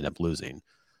and they end up losing.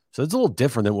 So it's a little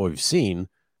different than what we've seen,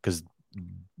 because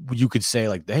you could say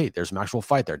like, hey, there's an actual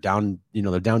fight. They're down,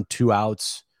 they're down 2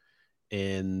 outs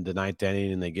in the 9th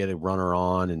inning and they get a runner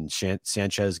on, and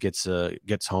Sanchez gets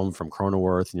home from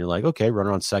Cronenworth, and you're like, okay,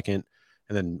 runner on second.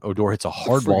 And then Odor hits a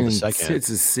hard ball to second. It's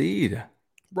a seed.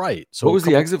 Right. So what was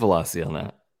the exit velocity on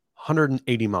that?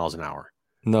 180 miles an hour.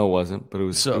 No, it wasn't, but it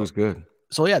was good.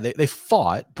 So yeah, they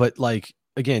fought, but like,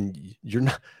 again, you're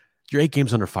 8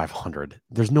 games under 500.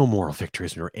 There's no moral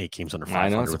victories when you're 8 games under 500. I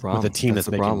know, it's a problem. With a team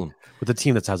with a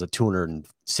team that has a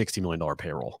 $260 million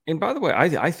payroll. And by the way,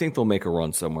 I think they'll make a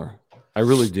run somewhere. I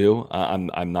really do.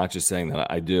 I'm not just saying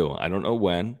that. I do. I don't know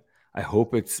when. I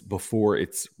hope it's before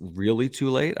it's really too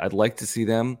late. I'd like to see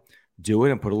them do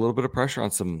it and put a little bit of pressure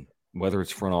on some, whether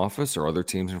it's front office or other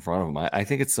teams in front of them. I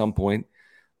think at some point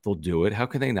they'll do it. How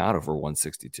can they not over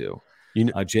 162?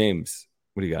 James,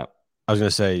 what do you got? I was going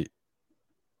to say,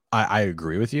 I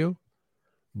agree with you,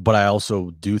 but I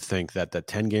also do think that the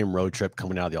 10-game road trip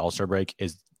coming out of the All-Star break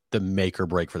is the make or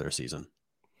break for their season.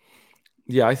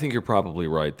 Yeah, I think you're probably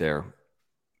right there.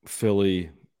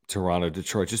 Philly, Toronto,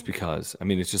 Detroit, just because. I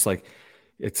mean, it's just like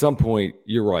at some point,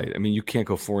 you're right. I mean, you can't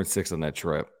go 4-6 on that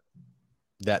trip.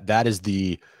 That is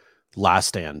the last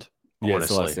stand. Yeah, it's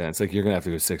the last stand. It's like you're going to have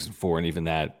to go 6-4, and even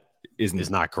that is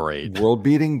not great. World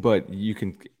beating, but you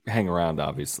can hang around,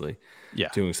 obviously,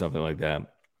 doing something like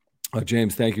that.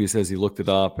 James, thank you. He says he looked it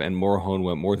up, and Morejon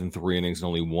went more than 3 innings in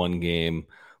only 1 game.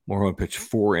 Morejon pitched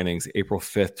 4 innings, April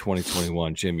 5th,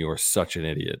 2021. Jim, you are such an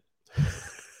idiot.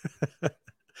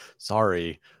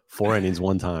 Sorry, 4 innings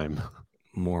 1 time.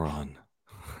 Moron.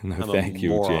 No, thank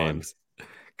you, James.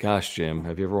 Gosh, Jim,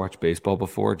 have you ever watched baseball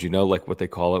before? Do you know like what they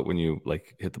call it when you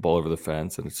like hit the ball over the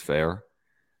fence and it's fair?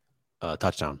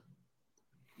 Touchdown.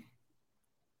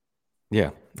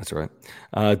 Yeah, that's right.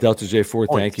 Delta J4,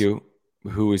 thank you.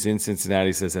 Who is in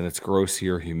Cincinnati says, and it's gross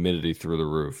here, humidity through the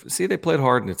roof. See, they played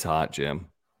hard and it's hot, Jim.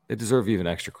 They deserve even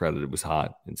extra credit. It was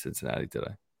hot in Cincinnati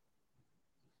today.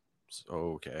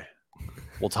 Okay.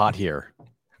 Well, it's hot here.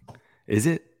 Is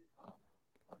it?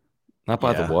 Not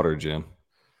by the water, Jim.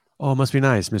 Oh, it must be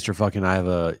nice, Mr. Fucking. I have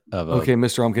a okay,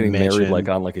 Mr. I'm getting married like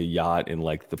on like a yacht in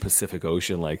like the Pacific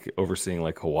Ocean, like overseeing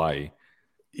like Hawaii.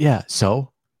 Yeah,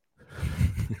 so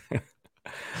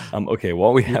okay,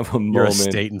 while we have a moment. You're a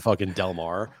state in fucking Del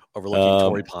Mar overlooking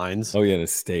Torrey Pines. Oh yeah, in a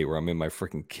state where I'm in my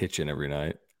freaking kitchen every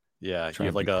night. Yeah, you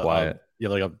have like a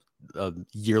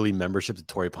yearly membership to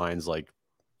Torrey Pines, like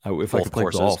if I could play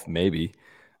golf, maybe.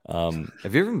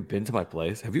 Have you ever been to my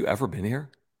place? Have you ever been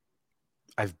here?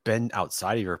 I've been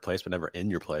outside of your place, but never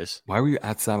in your place. Why were you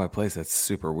outside my place? That's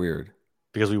super weird.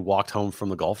 Because we walked home from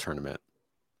the golf tournament.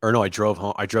 Or no, I drove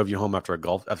home. I drove you home after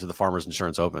the Farmers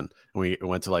Insurance Open, and we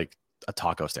went to like a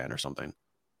taco stand or something.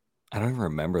 I don't even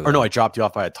remember that. Or no, I dropped you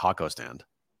off by a taco stand.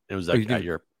 It was like at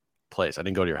your place. I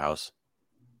didn't go to your house.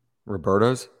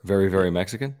 Roberto's? Very, very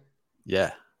Mexican?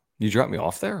 Yeah. You dropped me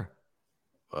off there?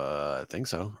 I think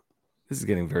so. This is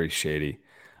getting very shady.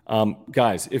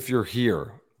 Guys, if you're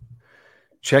here,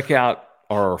 check out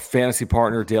our fantasy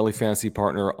partner, daily fantasy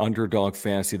partner, Underdog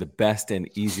Fantasy, the best and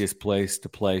easiest place to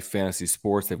play fantasy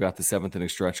sports. They've got the 7th inning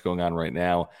stretch going on right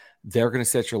now. They're going to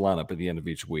set your lineup at the end of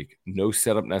each week. No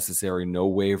setup necessary,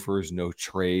 no waivers, no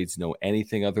trades, no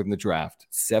anything other than the draft.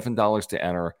 $7 to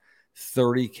enter,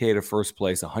 $30K to first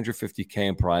place, $150K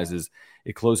in prizes.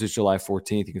 It closes July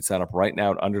 14th. You can sign up right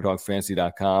now at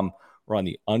UnderdogFantasy.com or on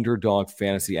the Underdog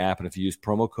Fantasy app. And if you use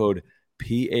promo code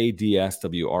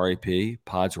PADSWRAP,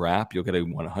 PODSWRAP, you'll get a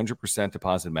 100%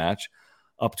 deposit match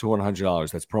up to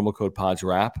 $100. That's promo code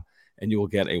PODSWRAP. and you will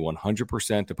get a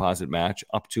 100% deposit match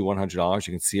up to $100.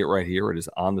 You can see it right here. It is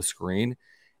on the screen.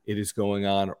 It is going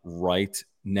on right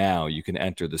now. You can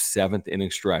enter the 7th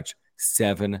inning stretch,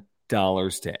 $7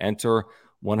 to enter,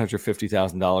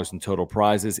 $150,000 in total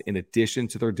prizes. In addition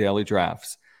to their daily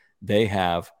drafts, they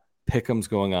have pick'ems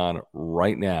going on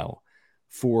right now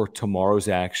for tomorrow's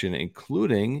action,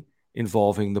 including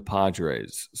involving the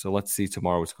Padres. So let's see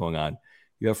tomorrow what's going on.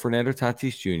 You have Fernando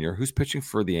Tatis Jr., who's pitching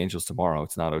for the Angels tomorrow.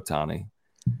 It's not Ohtani.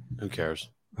 Who cares?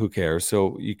 Who cares?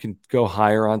 So you can go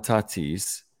higher on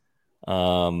Tatis.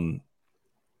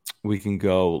 We can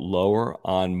go lower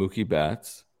on Mookie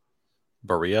Betts.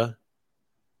 Jaime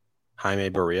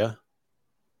Barria.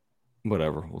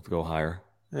 Whatever. We'll go higher.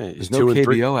 Hey, there's no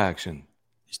KBO action.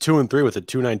 He's 2-3 with a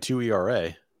 2.92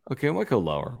 ERA. Okay, we might go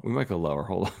lower.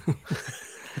 Hold on.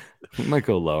 We might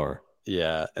go lower.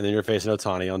 Yeah, and then you're facing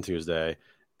Ohtani on Tuesday,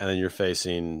 and then you're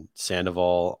facing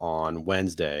Sandoval on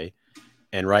Wednesday.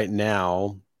 And right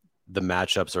now, the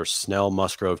matchups are Snell,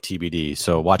 Musgrove, TBD.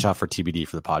 So watch out for TBD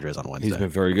for the Padres on Wednesday. He's been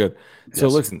very good. So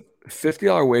listen,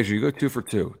 $50 wager, you go 2 for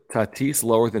 2. Tatis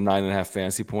lower than 9.5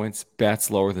 fantasy points.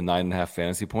 Betts lower than 9.5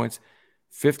 fantasy points.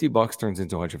 $50 turns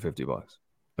into $150.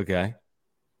 Okay?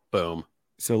 Boom.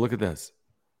 So look at this.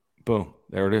 Boom.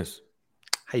 There it is.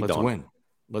 Let's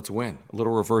win. A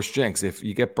little reverse jinx. If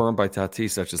you get burned by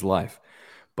Tatis, that's just life.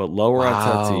 But lower on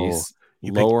Tatis,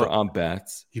 lower on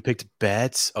Betts. You picked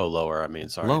Betts? Oh, lower. I mean,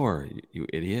 sorry. Lower, you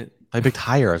idiot. I picked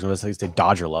higher. I was going to say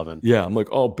Dodger loving. Yeah, I'm like,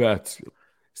 oh, Betts.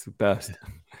 It's the best.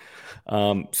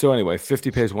 So anyway,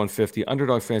 50 pays 150.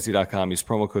 UnderdogFantasy.com. Use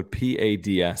promo code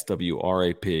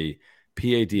PADSWRAP.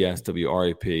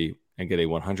 PADSWRAP. And get a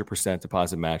 100%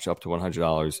 deposit match up to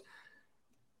 $100.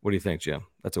 What do you think, Jim?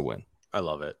 That's a win. I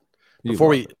love it.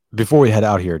 Before we head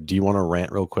out here, do you want to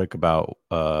rant real quick about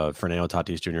Fernando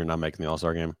Tatis Jr. not making the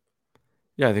All-Star game?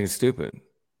 Yeah, I think it's stupid.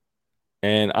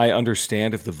 And I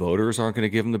understand if the voters aren't going to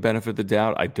give him the benefit of the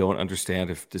doubt. I don't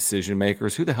understand if decision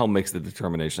makers, who the hell makes the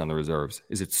determination on the reserves?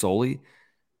 Is it solely?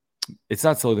 It's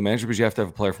not solely the manager, because you have to have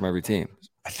a player from every team.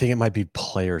 I think it might be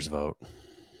players vote.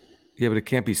 Yeah, but it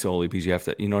can't be solely, because you have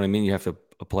to, you know what I mean? You have to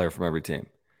a player from every team.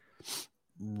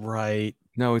 Right.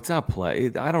 No, it's not play.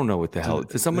 I don't know what the hell.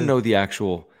 Does someone know the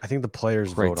actual I think the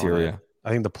players criteria? Vote on it.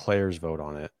 I think the players vote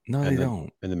on it. No, they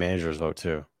don't. And the managers vote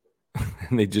too.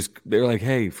 And they're like,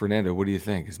 hey, Fernando, what do you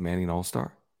think? Is Manny an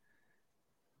all-star?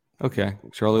 Okay.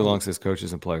 Charlie Long says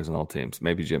coaches and players on all teams.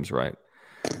 Maybe Jim's right.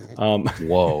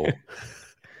 Whoa.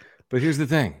 But here's the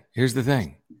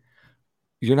thing.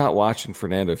 You're not watching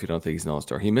Fernando if you don't think he's an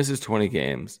all-star. He misses 20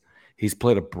 games. He's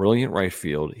played a brilliant right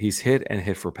field. He's hit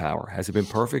for power. Has it been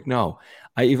perfect? No.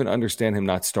 I even understand him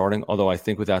not starting, although I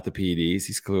think without the PEDs,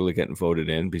 he's clearly getting voted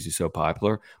in because he's so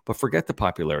popular. But forget the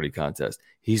popularity contest.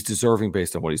 He's deserving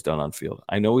based on what he's done on field.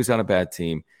 I know he's on a bad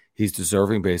team. He's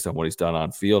deserving based on what he's done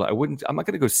on field. I'm not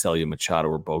going to go sell you Machado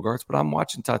or Bogarts, but I'm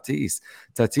watching Tatis.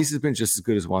 Tatis has been just as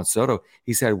good as Juan Soto.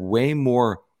 He's had way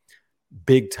more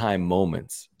big-time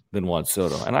moments than Juan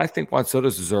Soto. And I think Juan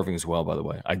Soto's deserving as well, by the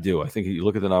way. I do. I think you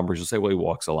look at the numbers, you'll say, well, he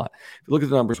walks a lot. If you look at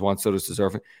the numbers, Juan Soto's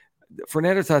deserving.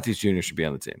 Fernando Tatis Jr. should be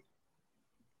on the team.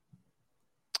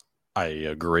 I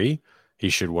agree. He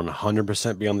should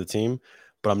 100% be on the team,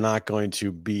 but I'm not going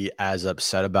to be as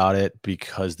upset about it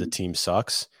because the team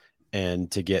sucks.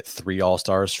 And to get 3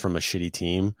 All-Stars from a shitty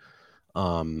team,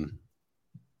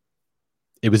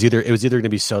 it was either going to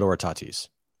be Soto or Tatis.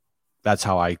 That's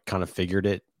how I kind of figured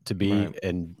it to be, right.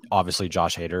 And obviously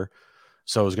Josh Hader.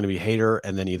 So it was going to be Hader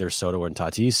and then either Soto and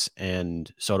Tatis.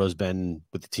 And Soto's been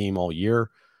with the team all year,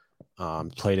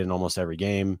 played in almost every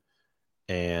game,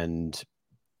 and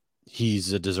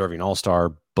he's a deserving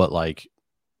all-star. But like,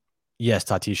 yes,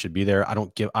 Tatis should be there. I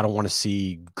don't want to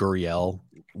see Gurriel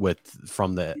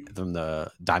from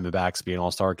the Diamondbacks being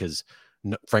all-star because,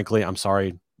 frankly, I'm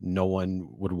sorry, no one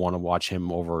would want to watch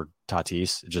him over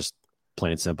Tatis. Just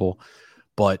plain and simple.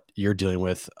 But you're dealing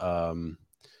with a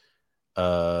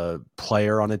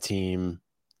player on a team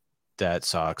that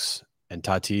sucks, and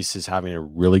Tatis is having a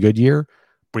really good year,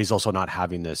 but he's also not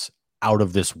having this out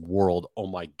of this world, oh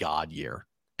my God year.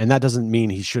 And that doesn't mean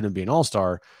he shouldn't be an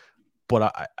all-star,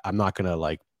 but I'm not going to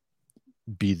like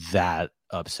be that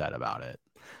upset about it.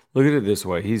 Look at it this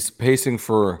way. He's pacing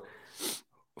for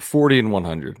 40 and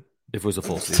 100 if it was a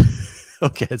full season.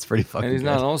 Okay, it's pretty fucking And he's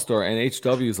good. not an all-star. And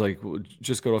HW is like,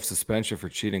 just got off suspension for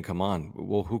cheating. Come on.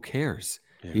 Well, who cares?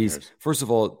 Yeah, first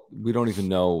of all, we don't even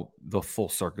know the full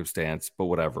circumstance, but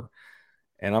whatever.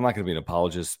 And I'm not going to be an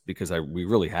apologist because we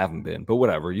really haven't been, but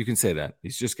whatever. You can say that.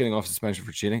 He's just getting off suspension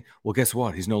for cheating. Well, guess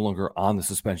what? He's no longer on the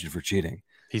suspension for cheating.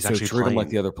 He's actually treat him like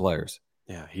the other players.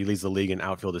 Yeah, he leads the league in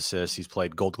outfield assists. He's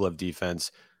played Gold Glove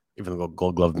defense. even though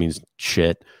Gold Glove means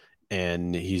shit.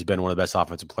 And he's been one of the best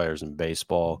offensive players in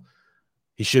baseball.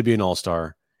 He should be an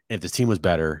all-star. If the team was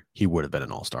better, he would have been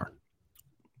an all-star.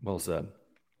 Well said.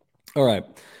 All right,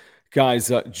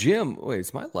 guys. Jim, wait,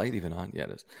 is my light even on? Yeah,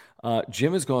 it is.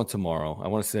 Jim is going tomorrow. I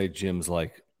want to say Jim's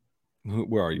like,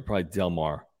 where are you? Probably Del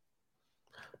Mar.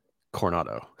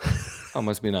 Coronado. Oh,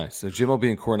 must be nice. So Jim will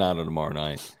be in Coronado tomorrow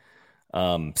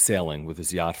night, sailing with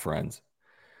his yacht friends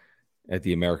at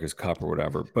the America's Cup or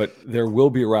whatever. But there will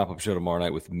be a wrap-up show tomorrow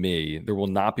night with me. There will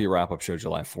not be a wrap-up show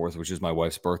July 4th, which is my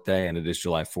wife's birthday, and it is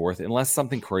July 4th, unless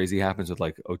something crazy happens with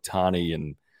like Ohtani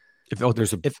and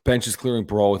there's a benches clearing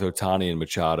brawl with Ohtani and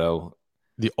Machado.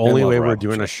 The only way we're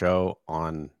doing a show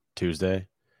on Tuesday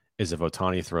is if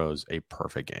Ohtani throws a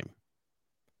perfect game.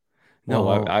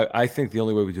 No, I think the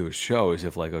only way we do a show is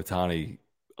if like Ohtani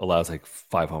allows like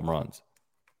 5 home runs.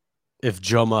 If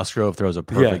Joe Musgrove throws a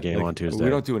perfect game on Tuesday. We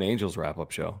don't do an Angels wrap-up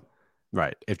show.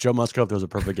 Right. If Joe Musgrove throws a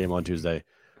perfect game on Tuesday.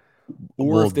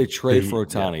 Or if they trade for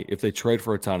Ohtani. Yeah. If they trade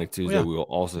for Ohtani Tuesday, we will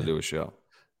also do a show.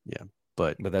 Yeah.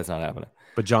 But that's not happening.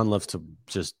 But John loves to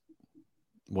just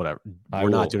whatever. We're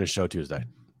not doing a show Tuesday.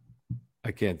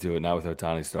 I can't do it, not with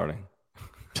Ohtani starting.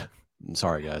 I'm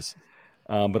sorry, guys.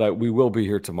 But we will be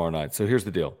here tomorrow night. So here's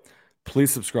the deal.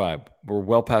 Please subscribe. We're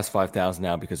well past 5,000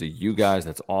 now because of you guys.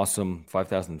 That's awesome.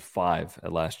 5,005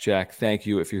 at last check. Thank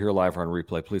you. If you're here live or on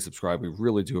replay, please subscribe. We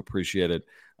really do appreciate it.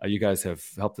 You guys have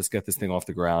helped us get this thing off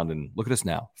the ground. And look at us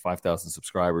now, 5,000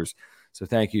 subscribers. So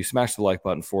thank you. Smash the like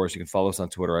button for us. You can follow us on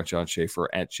Twitter at John Schaefer,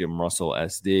 at Jim Russell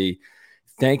SD.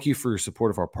 Thank you for your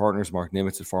support of our partners, Mark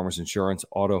Nimitz at Farmers Insurance,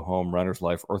 Auto, Home, Renters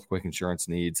Life, Earthquake Insurance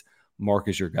Needs. Mark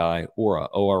is your guy. Ora,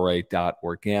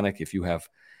 ORA.organic. If you have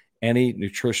any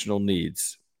nutritional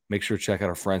needs, make sure to check out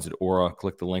our friends at Ora.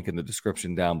 Click the link in the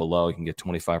description down below. You can get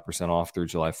 25% off through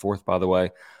July 4th, by the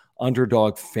way.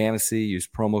 Underdog Fantasy. Use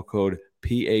promo code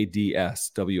PADSWRAP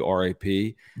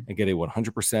and get a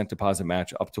 100% deposit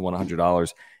match up to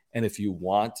 $100. And if you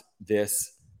want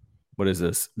this, what is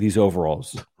this? These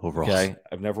overalls. Okay.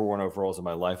 I've never worn overalls in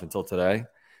my life until today.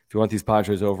 If you want these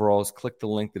Padres overalls, click the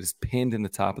link that is pinned in the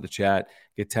top of the chat.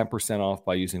 Get 10% off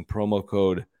by using promo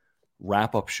code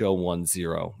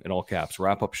WrapUpShow10 in all caps.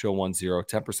 WrapUpShow10,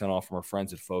 10% off from our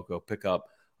friends at FOCO. Pick up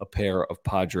a pair of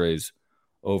Padres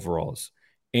overalls.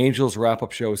 Angels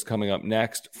wrap-up show is coming up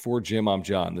next. For Jim, I'm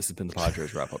John. This has been the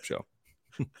Padres wrap-up show.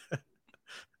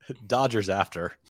 Dodgers after.